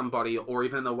know somebody, or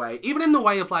even in the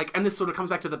way of like, and this sort of comes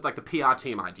back to the PR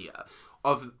team idea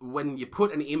of when you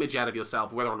put an image out of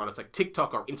yourself, whether or not it's like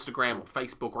TikTok or Instagram or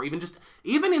Facebook, or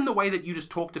even in the way that you just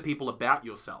talk to people about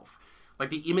yourself, like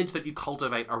the image that you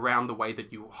cultivate around the way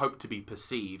that you hope to be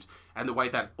perceived, and the way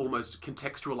that almost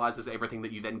contextualizes everything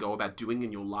that you then go about doing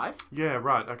in your life. Yeah,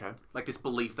 right, okay. Like this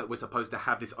belief that we're supposed to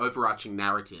have this overarching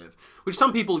narrative, which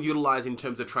some people utilize in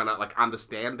terms of trying to like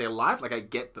understand their life. Like I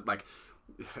get that like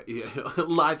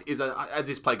life is as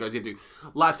this play goes into,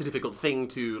 life's a difficult thing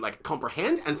to like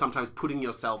comprehend, and sometimes putting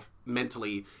yourself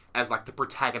mentally as like the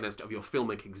protagonist of your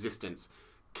filmic existence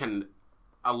can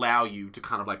allow you to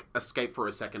kind of like escape for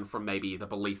a second from maybe the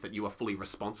belief that you are fully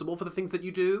responsible for the things that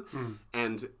you do,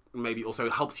 and maybe also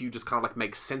helps you just kind of like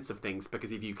make sense of things,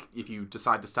 because if you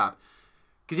decide to start,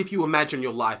 because if you imagine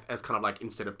your life as kind of like,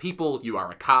 instead of people, you are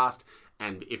a cast,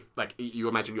 and if like you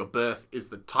imagine your birth is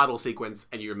the title sequence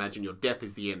and you imagine your death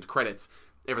is the end credits,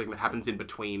 everything that happens in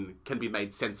between can be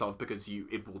made sense of, because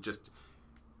it will just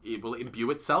it will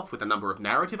imbue itself with a number of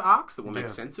narrative arcs that will make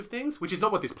sense of things, which is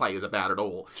not what this play is about at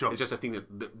all. Sure. It's just a thing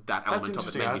that element of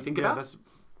it made me think about.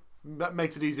 That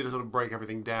makes it easier to sort of break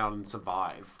everything down and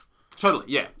survive. Totally,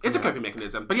 yeah. It's a coping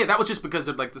mechanism. But yeah, that was just because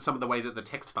of like some of the way that the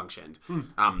text functioned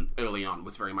early on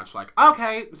was very much like,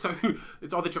 okay, so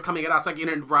it's all that you're coming at us like in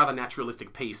a rather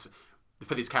naturalistic piece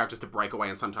for these characters to break away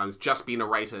and sometimes just be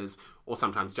narrators or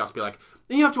sometimes just be like,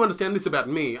 you have to understand this about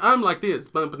me. I'm like this.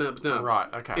 Right,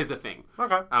 okay. Is a thing.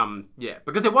 Okay. Yeah,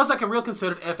 because there was like a real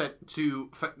concerted effort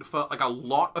for like a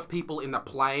lot of people in the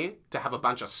play to have a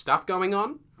bunch of stuff going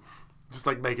on. Just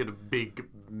like make it a big,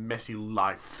 messy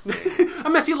life thing. A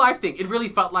messy life thing. It really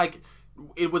felt like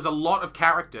it was a lot of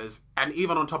characters, and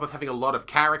even on top of having a lot of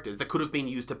characters that could have been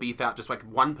used to beef out just like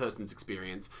one person's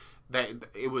experience,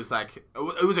 it was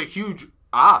a huge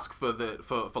ask for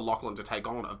Lachlan to take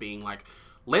on, of being like,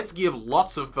 let's give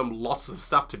lots of them lots of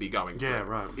stuff to be going through. Yeah,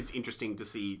 right. It's interesting to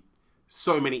see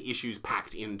so many issues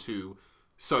packed into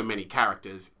so many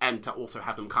characters, and to also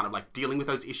have them kind of like dealing with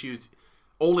those issues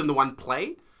all in the one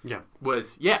play. Yeah.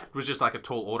 Was just like a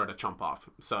tall order to chomp off.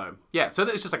 So, yeah. So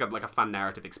it's just like a fun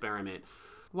narrative experiment.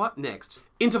 What next?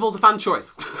 Interval's a fun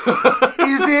choice.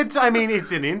 Is it? I mean,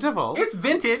 it's an interval. It's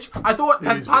vintage. I thought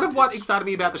that's part of what excited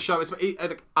me about the show,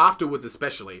 afterwards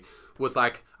especially, was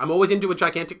like, I'm always into a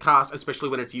gigantic cast, especially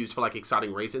when it's used for like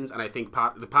exciting reasons. And I think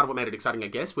part of what made it exciting, I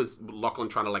guess, was Lachlan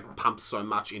trying to like pump so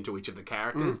much into each of the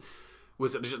characters.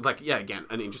 Was just like, yeah, again,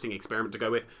 an interesting experiment to go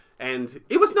with. And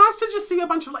it was nice to just see a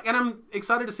bunch of like, and I'm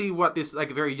excited to see what this like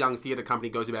very young theatre company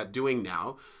goes about doing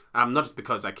now. Not just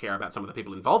because I care about some of the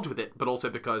people involved with it, but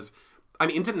also because I'm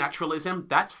into naturalism.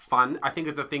 That's fun. I think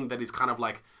it's a thing that is kind of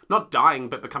like not dying,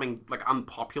 but becoming like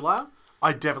unpopular.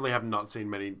 I definitely have not seen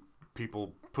many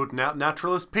people putting out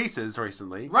naturalist pieces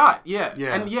recently. Right, yeah.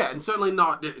 And certainly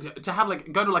not to have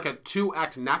like go to like a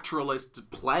 2-act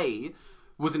naturalist play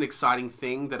was an exciting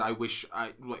thing that I wish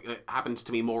happened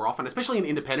to me more often, especially in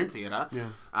independent theatre.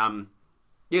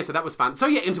 Yeah. So that was fun. So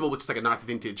yeah, Interval was just like a nice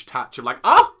vintage touch of like,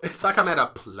 oh, it's like I'm at a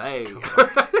play.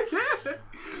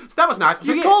 So that was nice.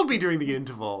 You called me during the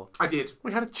interval. I did.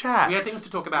 We had a chat. We had things to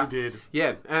talk about. We did.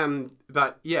 Yeah.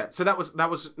 But yeah, so that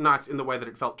was nice in the way that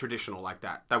it felt traditional like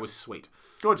that. That was sweet.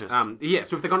 Gorgeous. Yeah,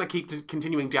 so if they're going to keep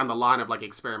continuing down the line of like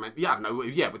experiment, I don't know,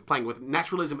 with playing with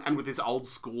naturalism and with this old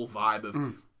school vibe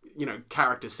of,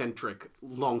 character-centric,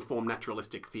 long-form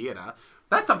naturalistic theatre,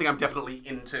 that's something I'm definitely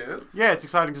into. Yeah, it's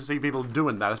exciting to see people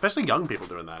doing that, especially young people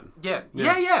doing that. Yeah,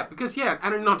 because,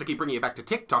 and not to keep bringing it back to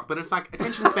TikTok, but it's like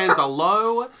attention spans are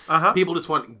low, people just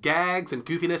want gags and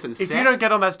goofiness and sex. If you don't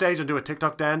get on that stage and do a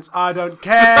TikTok dance, I don't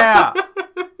care!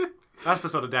 That's the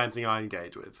sort of dancing I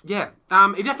engage with. Yeah.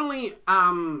 It definitely...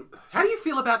 how do you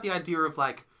feel about the idea of,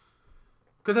 like...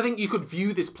 Because I think you could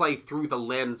view this play through the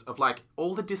lens of, like,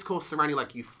 all the discourse surrounding,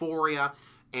 like, Euphoria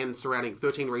and surrounding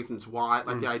 13 Reasons Why,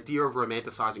 like, the idea of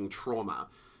romanticizing trauma.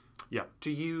 Yeah.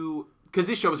 Do you... Because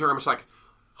this show is very much, like,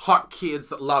 hot kids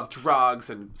that love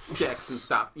drugs and sex and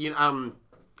stuff.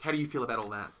 How do you feel about all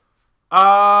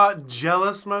that?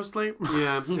 Jealous, mostly.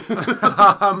 Yeah.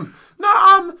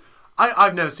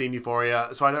 I've never seen Euphoria,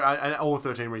 so I don't. Or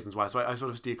 13 Reasons Why, so I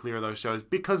sort of steer clear of those shows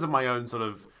because of my own sort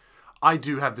of. I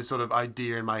do have this sort of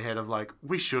idea in my head of like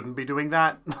we shouldn't be doing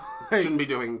that. Shouldn't be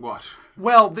doing what?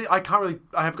 Well, I can't really.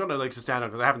 I have got no legs to stand on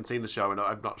because I haven't seen the show and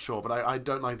I'm not sure. But I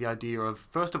don't like the idea of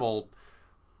first of all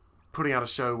putting out a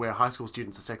show where high school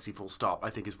students are sexy. Full stop.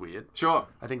 I think is weird. Sure.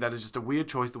 I think that is just a weird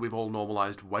choice that we've all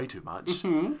normalized way too much.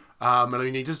 And we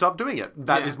need to stop doing it.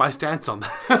 That is my stance on that.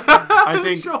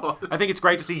 I think it's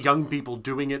great to see young people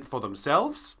doing it for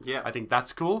themselves. Yeah. I think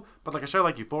that's cool. But like a show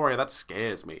like Euphoria, that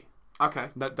scares me. Okay.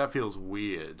 That feels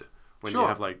weird when you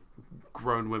have like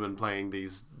grown women playing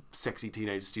these sexy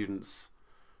teenage students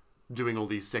doing all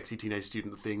these sexy teenage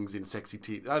student things in sexy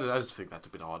teen. I just think that's a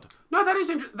bit odd. No,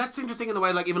 that's interesting in the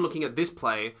way, like, even looking at this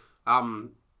play,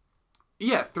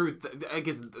 through, I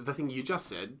guess, the thing you just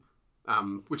said,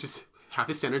 which is how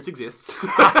this sentence exists.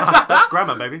 That's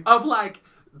grammar, baby. Of, like,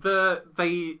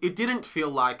 it didn't feel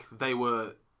like they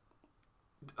were,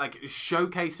 like,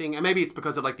 showcasing, and maybe it's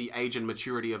because of, like, the age and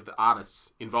maturity of the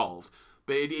artists involved,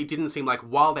 but it didn't seem like,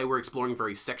 while they were exploring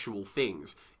very sexual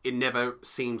things, it never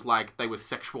seemed like they were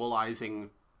sexualizing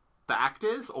the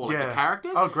actors or like the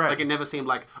characters. Oh, great. Like, it never seemed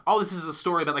like, oh, this is a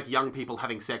story about like young people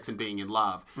having sex and being in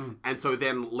love. And so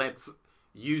then let's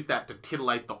use that to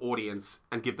titillate the audience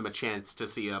and give them a chance to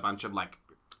see a bunch of like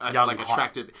young, like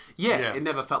attracted. Yeah, it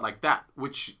never felt like that,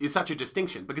 which is such a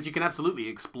distinction because you can absolutely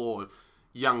explore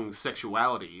young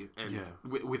sexuality and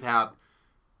without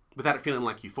it feeling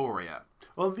like Euphoria.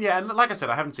 Well, yeah, and like I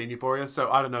said, I haven't seen Euphoria, so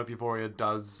I don't know if Euphoria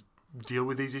does deal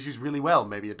with these issues really well.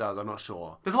 Maybe it does. I'm not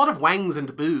sure. There's a lot of wangs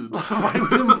and boobs.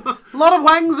 A lot of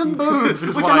wangs and boobs,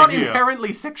 Which are not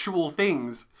inherently sexual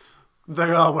things.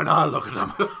 They are when I look at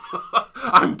them.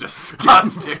 I'm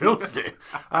disgusted. Filthy.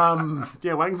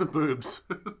 Yeah, wangs and boobs.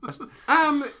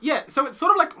 Yeah, so it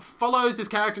sort of like follows this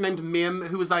character named Mim,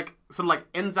 who is like, sort of like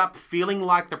ends up feeling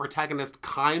like the protagonist,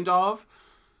 kind of.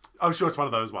 Oh, sure, it's one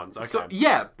of those ones. Okay. So,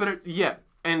 yeah, but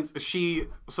and she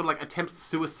sort of like attempts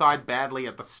suicide badly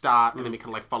at the start, and then we kind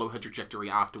of like follow her trajectory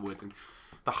afterwards, and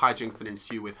the hijinks that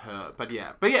ensue with her. But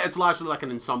yeah, it's largely like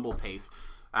an ensemble piece.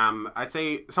 I'd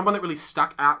say someone that really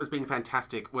stuck out as being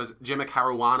fantastic was Gemma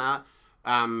Caruana,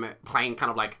 playing kind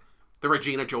of like the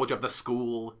Regina George of the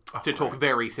school, to talk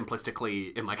very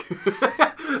simplistically in like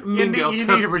Mean Girls you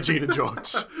terms. need a Regina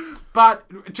George.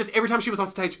 But just every time she was on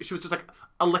stage, she was just like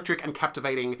electric and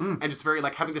captivating, and just very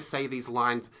like having to say these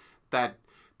lines that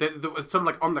were sort of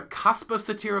like on the cusp of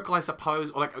satirical, I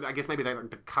suppose, or like I guess maybe they're like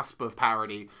the cusp of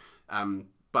parody,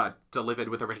 but delivered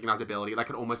with a recognizability. Like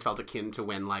it almost felt akin to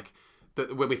when like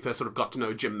when we first sort of got to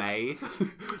know Jemay.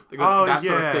 That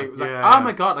sort of thing. It was like, oh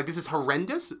my god, like this is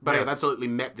horrendous, but I've absolutely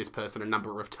met this person a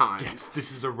number of times. Yes,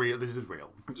 this is real.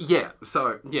 Yeah,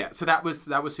 so that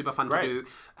was super fun to do.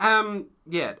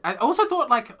 Yeah, I also thought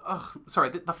like,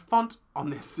 the font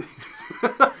on this is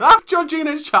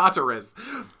Georgina Charteris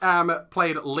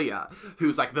played Leah,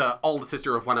 who's like the older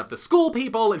sister of one of the school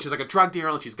people, and she's like a drug dealer,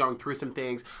 and she's going through some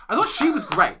things. I thought she was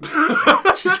great.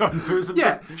 She's going through some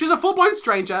Yeah, she's a full-blown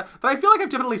stranger that I feel like I've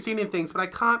definitely seen in things, but I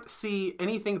can't see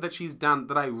anything that she's done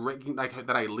that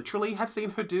that I literally have seen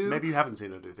her do. Maybe you haven't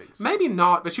seen her do things. Maybe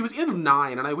not, but she was in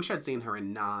 9, and I wish I'd seen her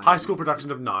in 9. High school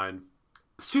production of 9.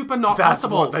 Super not That's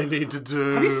possible. what they need to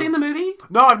do. Have you seen the movie?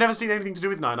 No, I've never seen anything to do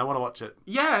with 9. I want to watch it.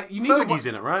 Yeah, you need Fergie's to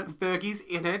in it, right? Fergie's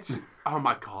in it. Oh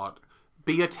my god.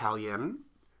 Be Italian.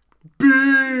 Be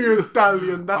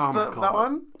Italian. That's that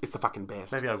one? It's the fucking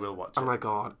best. Maybe I will watch it. Oh my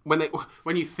god.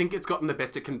 When you think it's gotten the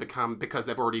best it can become because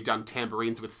they've already done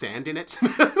tambourines with sand in it.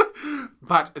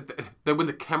 But then when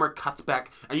the camera cuts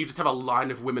back and you just have a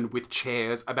line of women with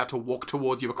chairs about to walk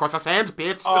towards you across a sand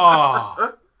pit.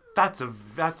 Oh, that's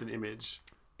an image.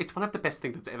 It's one of the best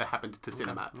things that's ever happened to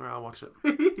cinema. Right, I'll watch it.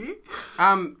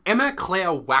 Emma Claire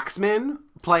Waxman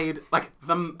played like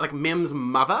Mim's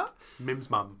mother.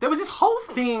 Mim's mum. There was this whole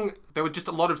thing, there were just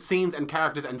a lot of scenes and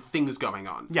characters and things going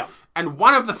on. Yeah. And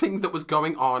one of the things that was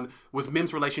going on was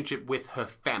Mim's relationship with her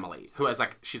family, who has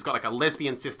she's got a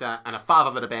lesbian sister and a father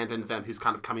that abandoned them who's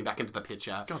kind of coming back into the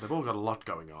picture. God, they've all got a lot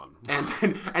going on.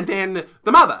 And then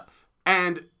the mother.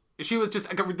 And she was just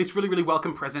this really, really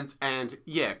welcome presence. And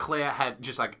yeah, Claire had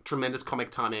just tremendous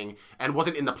comic timing and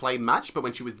wasn't in the play much, but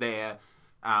when she was there,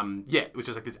 it was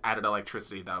just this added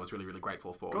electricity that I was really, really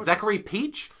grateful for. Gorgeous. Zachary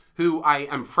Peach, who I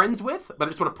am friends with, but I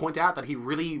just want to point out that he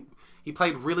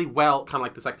played really well, kind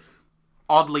of this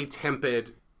oddly tempered,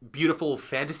 beautiful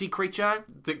fantasy creature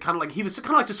that kind of he was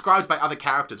kind of described by other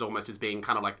characters almost as being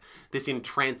kind of this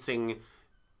entrancing,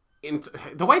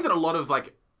 the way that a lot of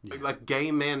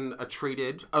gay men are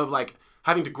treated, of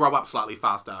having to grow up slightly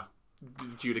faster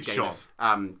due to gayness.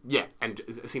 Sure. And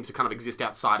it seems to kind of exist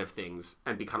outside of things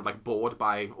and be kind of bored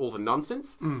by all the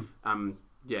nonsense.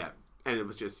 And it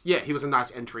was just, he was a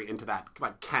nice entry into that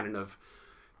canon of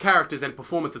characters and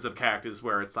performances of characters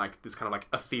where it's this kind of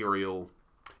ethereal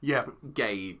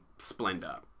gay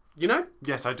splendor. You know?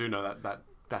 Yes, I do know that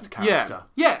character.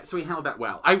 Yeah, so he handled that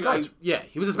well.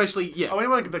 He was especially, Oh,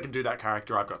 anyone that can do that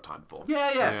character, I've got time for.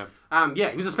 Yeah.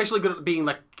 He was especially good at being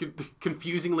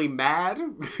confusingly mad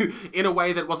in a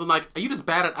way that wasn't are you just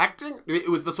bad at acting? It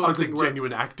was the sort of thing where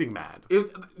genuine acting mad. It was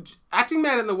acting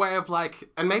mad in the way of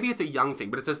and maybe it's a young thing,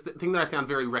 but it's a thing that I found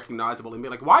very recognizable and be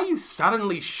why are you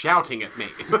suddenly shouting at me?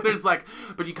 But it's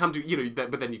but you come to,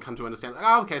 but then you come to understand,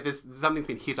 okay, something's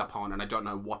been hit upon and I don't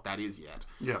know what that is yet.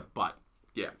 Yeah. But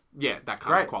yeah, that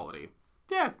kind of quality.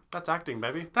 Yeah. That's acting,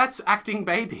 baby. That's acting,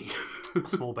 baby.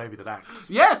 Small baby that acts.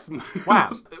 Yes.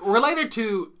 Wow. Related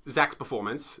to Zach's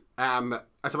performance, I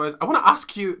suppose I want to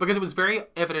ask you, because it was very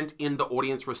evident in the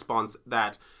audience response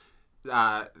that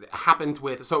happened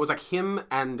with, so it was him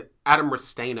and Adam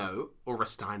Restaino,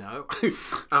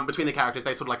 between the characters,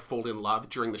 they sort of fall in love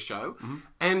during the show. Mm-hmm.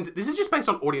 And this is just based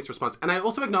on audience response. And I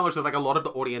also acknowledge that a lot of the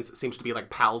audience seems to be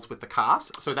pals with the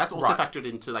cast. So that's also factored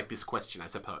into this question, I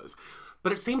suppose.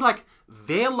 But it seemed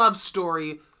their love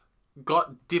story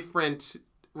got different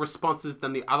responses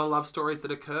than the other love stories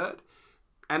that occurred.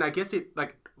 And I guess it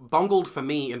bungled for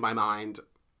me in my mind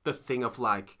the thing of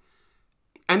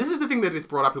And this is the thing that is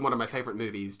brought up in one of my favourite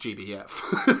movies, GBF.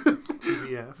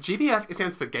 GBF. GBF it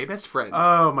stands for Gay Best Friend.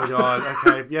 Oh my god.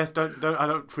 Okay. Yes. We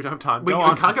don't have time. We Go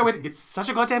on. can't go in. It's such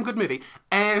a goddamn good movie.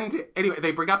 And anyway,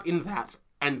 they bring up in that,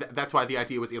 and that's why the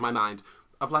idea was in my mind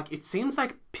of like, it seems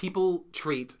like people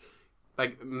treat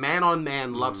like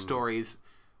man-on-man love stories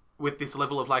with this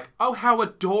level of like, oh, how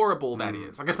adorable that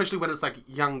is. Like, especially when it's like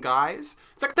young guys.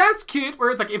 It's like, that's cute.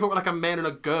 Where it's like, if it were like a man and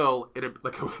a girl,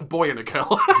 like a boy and a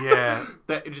girl. Yeah.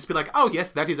 That it'd just be like, oh,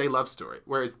 yes, that is a love story.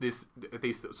 Whereas these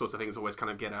sorts of things always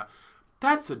kind of get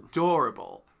that's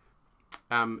adorable.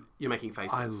 You're making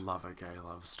faces. I love a gay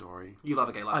love story. You love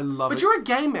a gay love. I love but it. you're a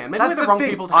gay man. Maybe That's we're the the wrong thing.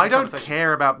 people to have I this don't conversation.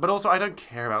 care about, but also I don't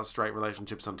care about straight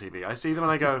relationships on TV. I see them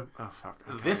and I go, oh fuck.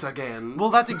 Okay. This again.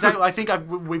 Well, that's exactly. I think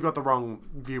we've got the wrong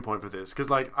viewpoint for this because,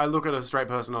 like, I look at a straight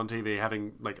person on TV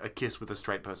having like a kiss with a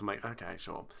straight person. I'm like, okay,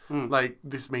 sure. Like,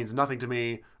 this means nothing to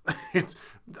me.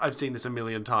 I've seen this a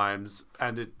million times,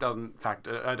 and it doesn't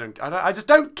factor. I just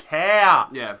don't care.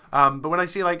 Yeah. But when I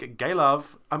see like gay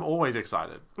love, I'm always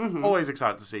excited. Always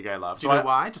excited to see gay love. Do you know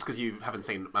why? Just because you haven't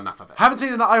seen enough of it. Haven't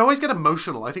seen it. I always get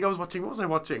emotional. I think I was watching. What was I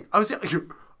watching? I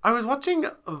was watching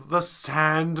The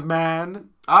Sandman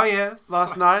Oh, yes.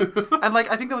 last night, and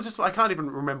like I think there was just I can't even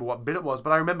remember what bit it was,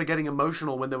 but I remember getting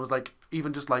emotional when there was like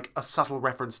even just like a subtle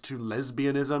reference to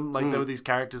lesbianism. Like there were these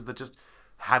characters that just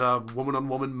had a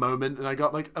woman-on-woman moment, and I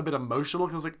got like a bit emotional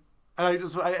because like. And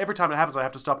every time it happens, I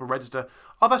have to stop and register.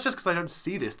 Oh, that's just because I don't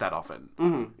see this that often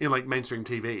in like mainstream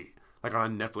TV, like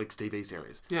on a Netflix TV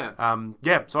series. Yeah.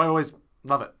 Yeah. So I always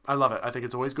love it. I love it. I think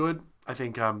it's always good. I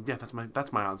think yeah, that's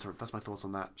my answer. That's my thoughts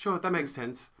on that. Sure, that makes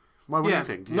sense. What do you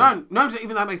think? No,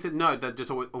 even that makes it, no, that just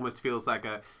almost feels like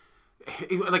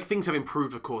like things have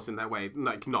improved, of course, in that way.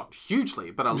 Like, not hugely,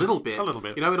 but a little bit. A little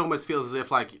bit. You know, it almost feels as if,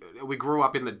 like, we grew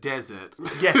up in the desert.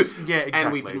 Yes, yeah, exactly.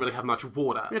 And we didn't really have much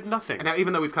water. We had nothing. And now,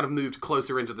 even though we've kind of moved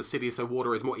closer into the city, so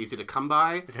water is more easy to come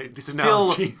by, Okay, this still,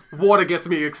 analogy. water gets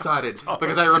me excited. Stop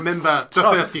because it. I remember Stop. the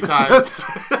thirsty times.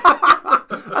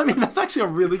 I mean, that's actually a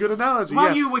really good analogy. Well,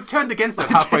 yeah. you turned against it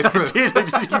halfway through.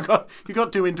 You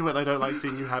got too into it. I don't like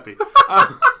seeing you happy.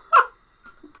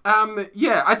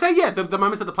 Yeah, I'd say, the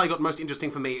moments that the play got most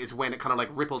interesting for me is when it kind of, like,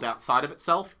 rippled outside of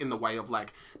itself in the way of,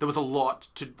 like, there was a lot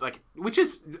to, like, which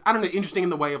is, I don't know, interesting in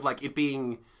the way of, like, it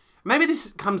being, maybe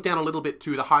this comes down a little bit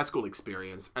to the high school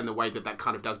experience and the way that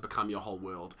kind of does become your whole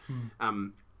world.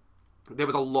 There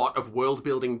was a lot of world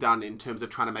building done in terms of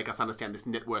trying to make us understand this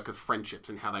network of friendships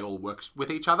and how they all work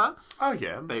with each other. Oh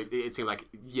yeah. It seemed like,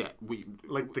 we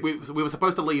the- were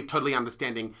supposed to leave totally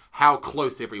understanding how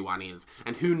close everyone is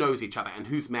and who knows each other and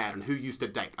who's mad and who used to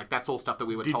date. Like, that's all stuff that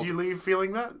we were told. Did you leave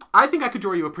feeling that? I think I could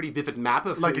draw you a pretty vivid map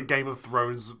of Like a Game of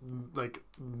Thrones like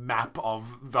map of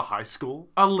the high school?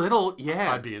 a little,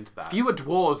 yeah. I'd be into that. Fewer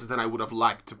dwarves than I would have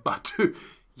liked, but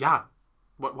yeah.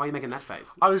 Why are you making that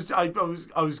face? I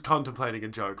was contemplating a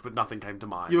joke, but nothing came to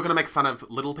mind. You were going to make fun of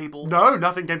little people? No,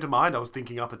 nothing came to mind. I was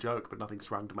thinking up a joke, but nothing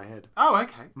sprung to my head. Oh,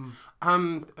 okay.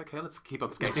 Okay, let's keep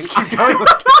on skating. Let's keep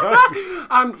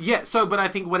going. Yeah, so, but I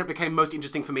think when it became most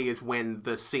interesting for me is when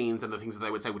the scenes and the things that they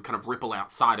would say would kind of ripple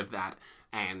outside of that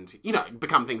and, you know,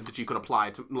 become things that you could apply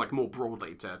to, like, more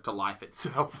broadly to life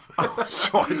itself.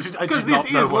 Sure, Because this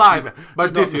is life,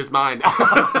 but this is mine.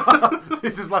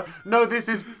 This is life. No, this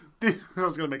is... I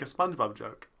was going to make a SpongeBob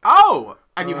joke. Oh!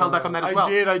 And you held back on that as well.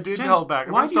 I did James, hold back.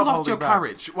 I'm Why gonna have you stop lost holding your back.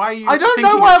 courage? Why are you I don't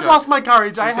thinking know why of I've lost jokes my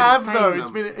courage. I instead of have, saying though.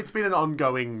 them? It's been an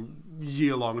ongoing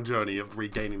year-long journey of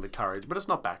regaining the courage, but it's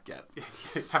not back yet.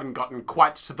 Haven't gotten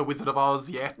quite to the Wizard of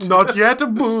Oz yet. Not yet.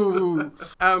 Boo.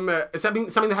 Something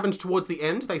that happened towards the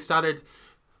end. They started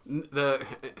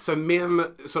so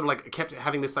Mim sort of like kept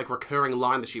having this like recurring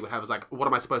line that she would have was like, "What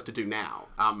am I supposed to do now?"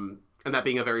 And that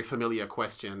being a very familiar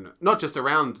question, not just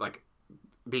around like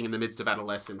being in the midst of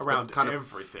adolescence, Around but kind of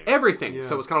everything. everything. Yeah.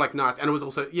 So it was kind of like nice, and it was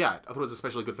also I thought it was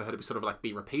especially good for her to be sort of like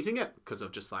be repeating it because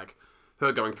of just like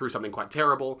her going through something quite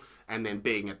terrible and then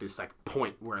being at this like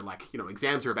point where like, you know,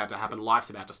 exams are about to happen,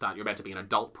 life's about to start, you're about to be an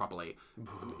adult properly,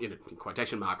 in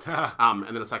quotation marks, and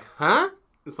then it's like, huh?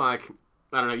 It's like,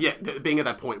 I don't know, being at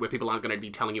that point where people aren't going to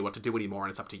be telling you what to do anymore and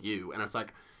it's up to you, and it's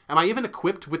like, am I even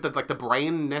equipped with the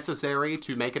brain necessary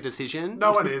to make a decision?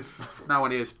 No one is. No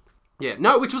one is. Yeah,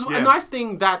 no, which was Yeah. a nice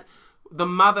thing that the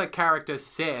mother character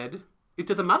said.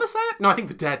 Did the mother say it? No, I think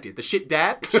the dad did. The shit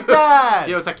dad. Dad.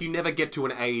 Yeah, it's like you never get to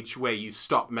an age where you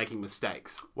stop making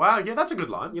mistakes. Wow, yeah, that's a good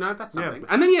line. You know, that's Yeah. something.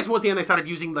 And then towards the end they started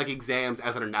using like exams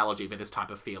as an analogy for this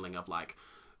type of feeling of like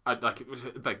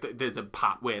there's a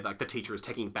part where like the teacher is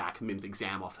taking back Mim's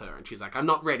exam off her and she's like, I'm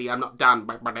not ready, I'm not done.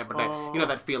 You know,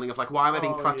 that feeling of like, why am I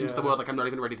being thrust into the world? Like, I'm not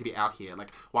even ready to be out here.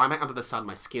 Like, why am I under the sun?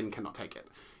 My skin cannot take it.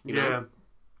 You know?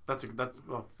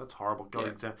 That's horrible.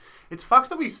 God, Yeah. it's fucked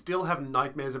that we still have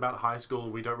nightmares about high school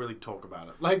and we don't really talk about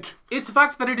it. Like, It's a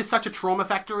fact that it is such a trauma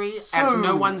factory so and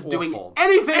no one's doing awful.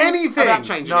 anything about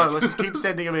changing No, it. let's just keep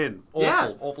sending them in. Awful,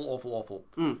 Yeah. awful.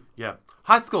 Yeah.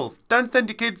 High schools, don't send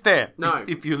your kids there. No.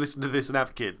 If you listen to this and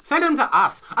have kids. Send them to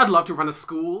us. I'd love to run a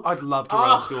school. I'd love to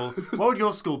run a school. What would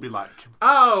your school be like?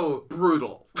 Oh,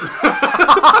 brutal.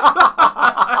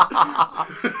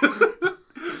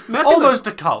 Almost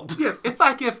a cult. Yes, it's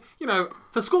like if,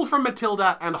 the school from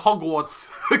Matilda and Hogwarts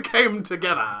came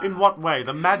together. In what way?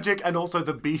 The magic and also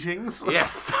the beatings?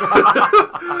 Yes.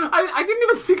 I didn't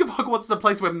even think of Hogwarts as a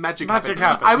place where magic happens.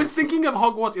 happens. I was thinking of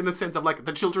Hogwarts in the sense of, like,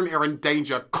 the children are in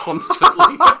danger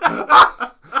constantly.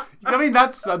 I mean,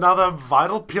 that's another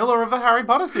vital pillar of the Harry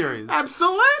Potter series.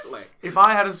 Absolutely. If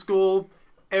I had a school,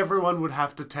 everyone would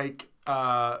have to take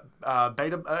beta.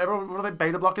 Everyone, what are they?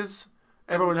 Beta blockers.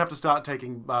 Everyone would have to start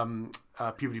taking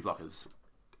puberty blockers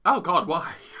Oh, God,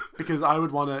 why? because I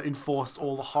would want to enforce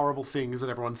all the horrible things that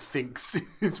everyone thinks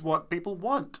is what people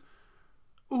want.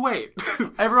 Wait.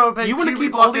 Everyone would take You want to puberty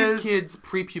keep all these blockers. kids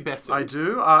prepubescent? I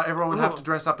do. Everyone would have Oh. to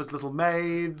dress up as little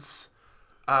maids.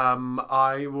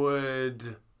 I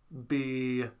would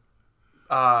be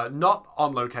not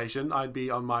on location. I'd be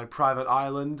on my private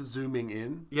island, zooming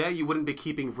in. Yeah, you wouldn't be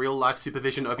keeping real-life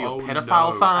supervision of your Oh,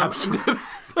 pedophile no, farm? absolutely.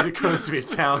 It occurs to me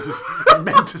it's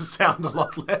meant to sound a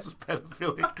lot less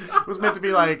pedophilic. It was meant to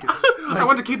be like I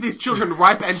want to keep these children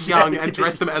ripe and young and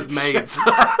dress them as maids.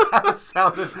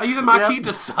 sounded. Are you the Marquis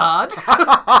de Sade?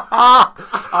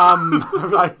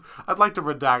 I'd like to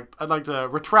redact. I'd like to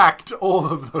retract all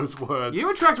of those words. You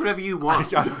attract whatever you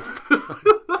want.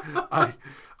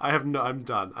 I'm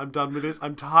done. I'm done with this.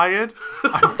 I'm tired.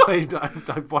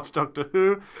 I've watched Doctor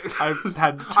Who. I've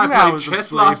had 2 I played hours of chess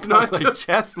sleep. last I night. played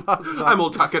chess last night. I'm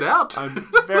all tuckered out.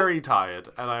 I'm very tired,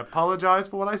 and I apologize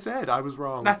for what I said. I was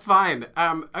wrong. That's fine.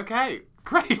 Okay,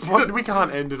 great. We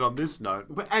can't end it on this note.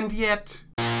 And yet...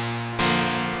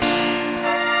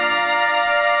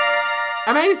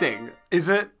 Amazing. Is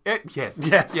it? Yes. Yes.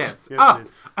 Yes. Yes, Ah, it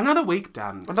is. another week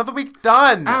done. Another week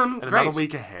done. And great. another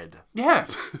week ahead. Yeah.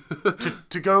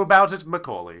 To go about it,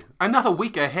 Macaulay. Another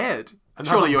week ahead.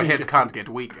 Another Surely your week head ahead. can't get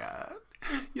weaker.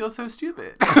 You're so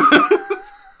stupid.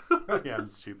 Yeah, I'm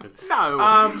stupid.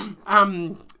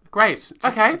 No. Great.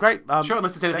 Okay. Great. Sure,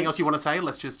 unless there's anything thanks. else you want to say,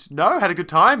 let's just... No, had a good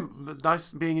time.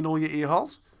 Nice being in all your ear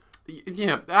holes.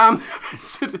 Yeah.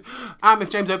 If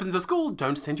James opens a school,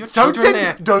 don't send your children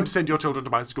there. Don't send your children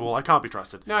to my school. I can't be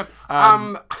trusted. No.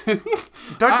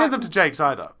 Don't send them to Jake's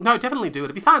either. No, definitely do it.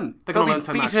 It'd be fun. They're They'll going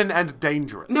to be learn so much. beaten and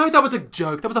dangerous. No, that was a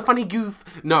joke. That was a funny goof.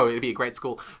 No, it'd be a great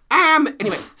school.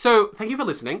 Anyway, so thank you for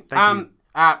listening. Thank you.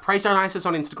 Praise Dionysus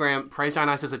on Instagram,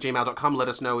 praisedionysus@gmail.com. Let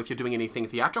us know if you're doing anything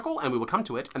theatrical, and we will come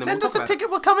to it. And then Send we'll us a talk about ticket.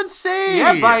 We'll come and see.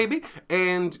 Yeah, baby.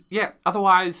 And yeah,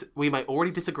 otherwise, we may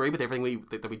already disagree with everything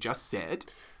that we just said.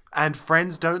 And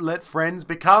friends don't let friends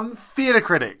become theatre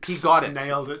critics. He got it.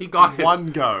 Nailed it. He got in it.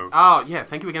 one go. Oh, yeah.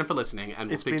 Thank you again for listening, and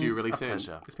we'll speak to been you really a soon.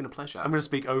 pleasure. It's been a pleasure. I'm going to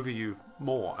speak over you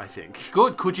more, I think.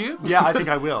 Good. Could you? Yeah, I think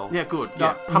I will. Yeah, good. No,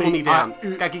 Yeah, pummel me down.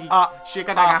 It's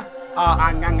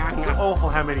awful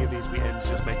how many of these we end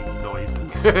just making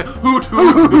noises. Hoot,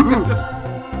 hoot.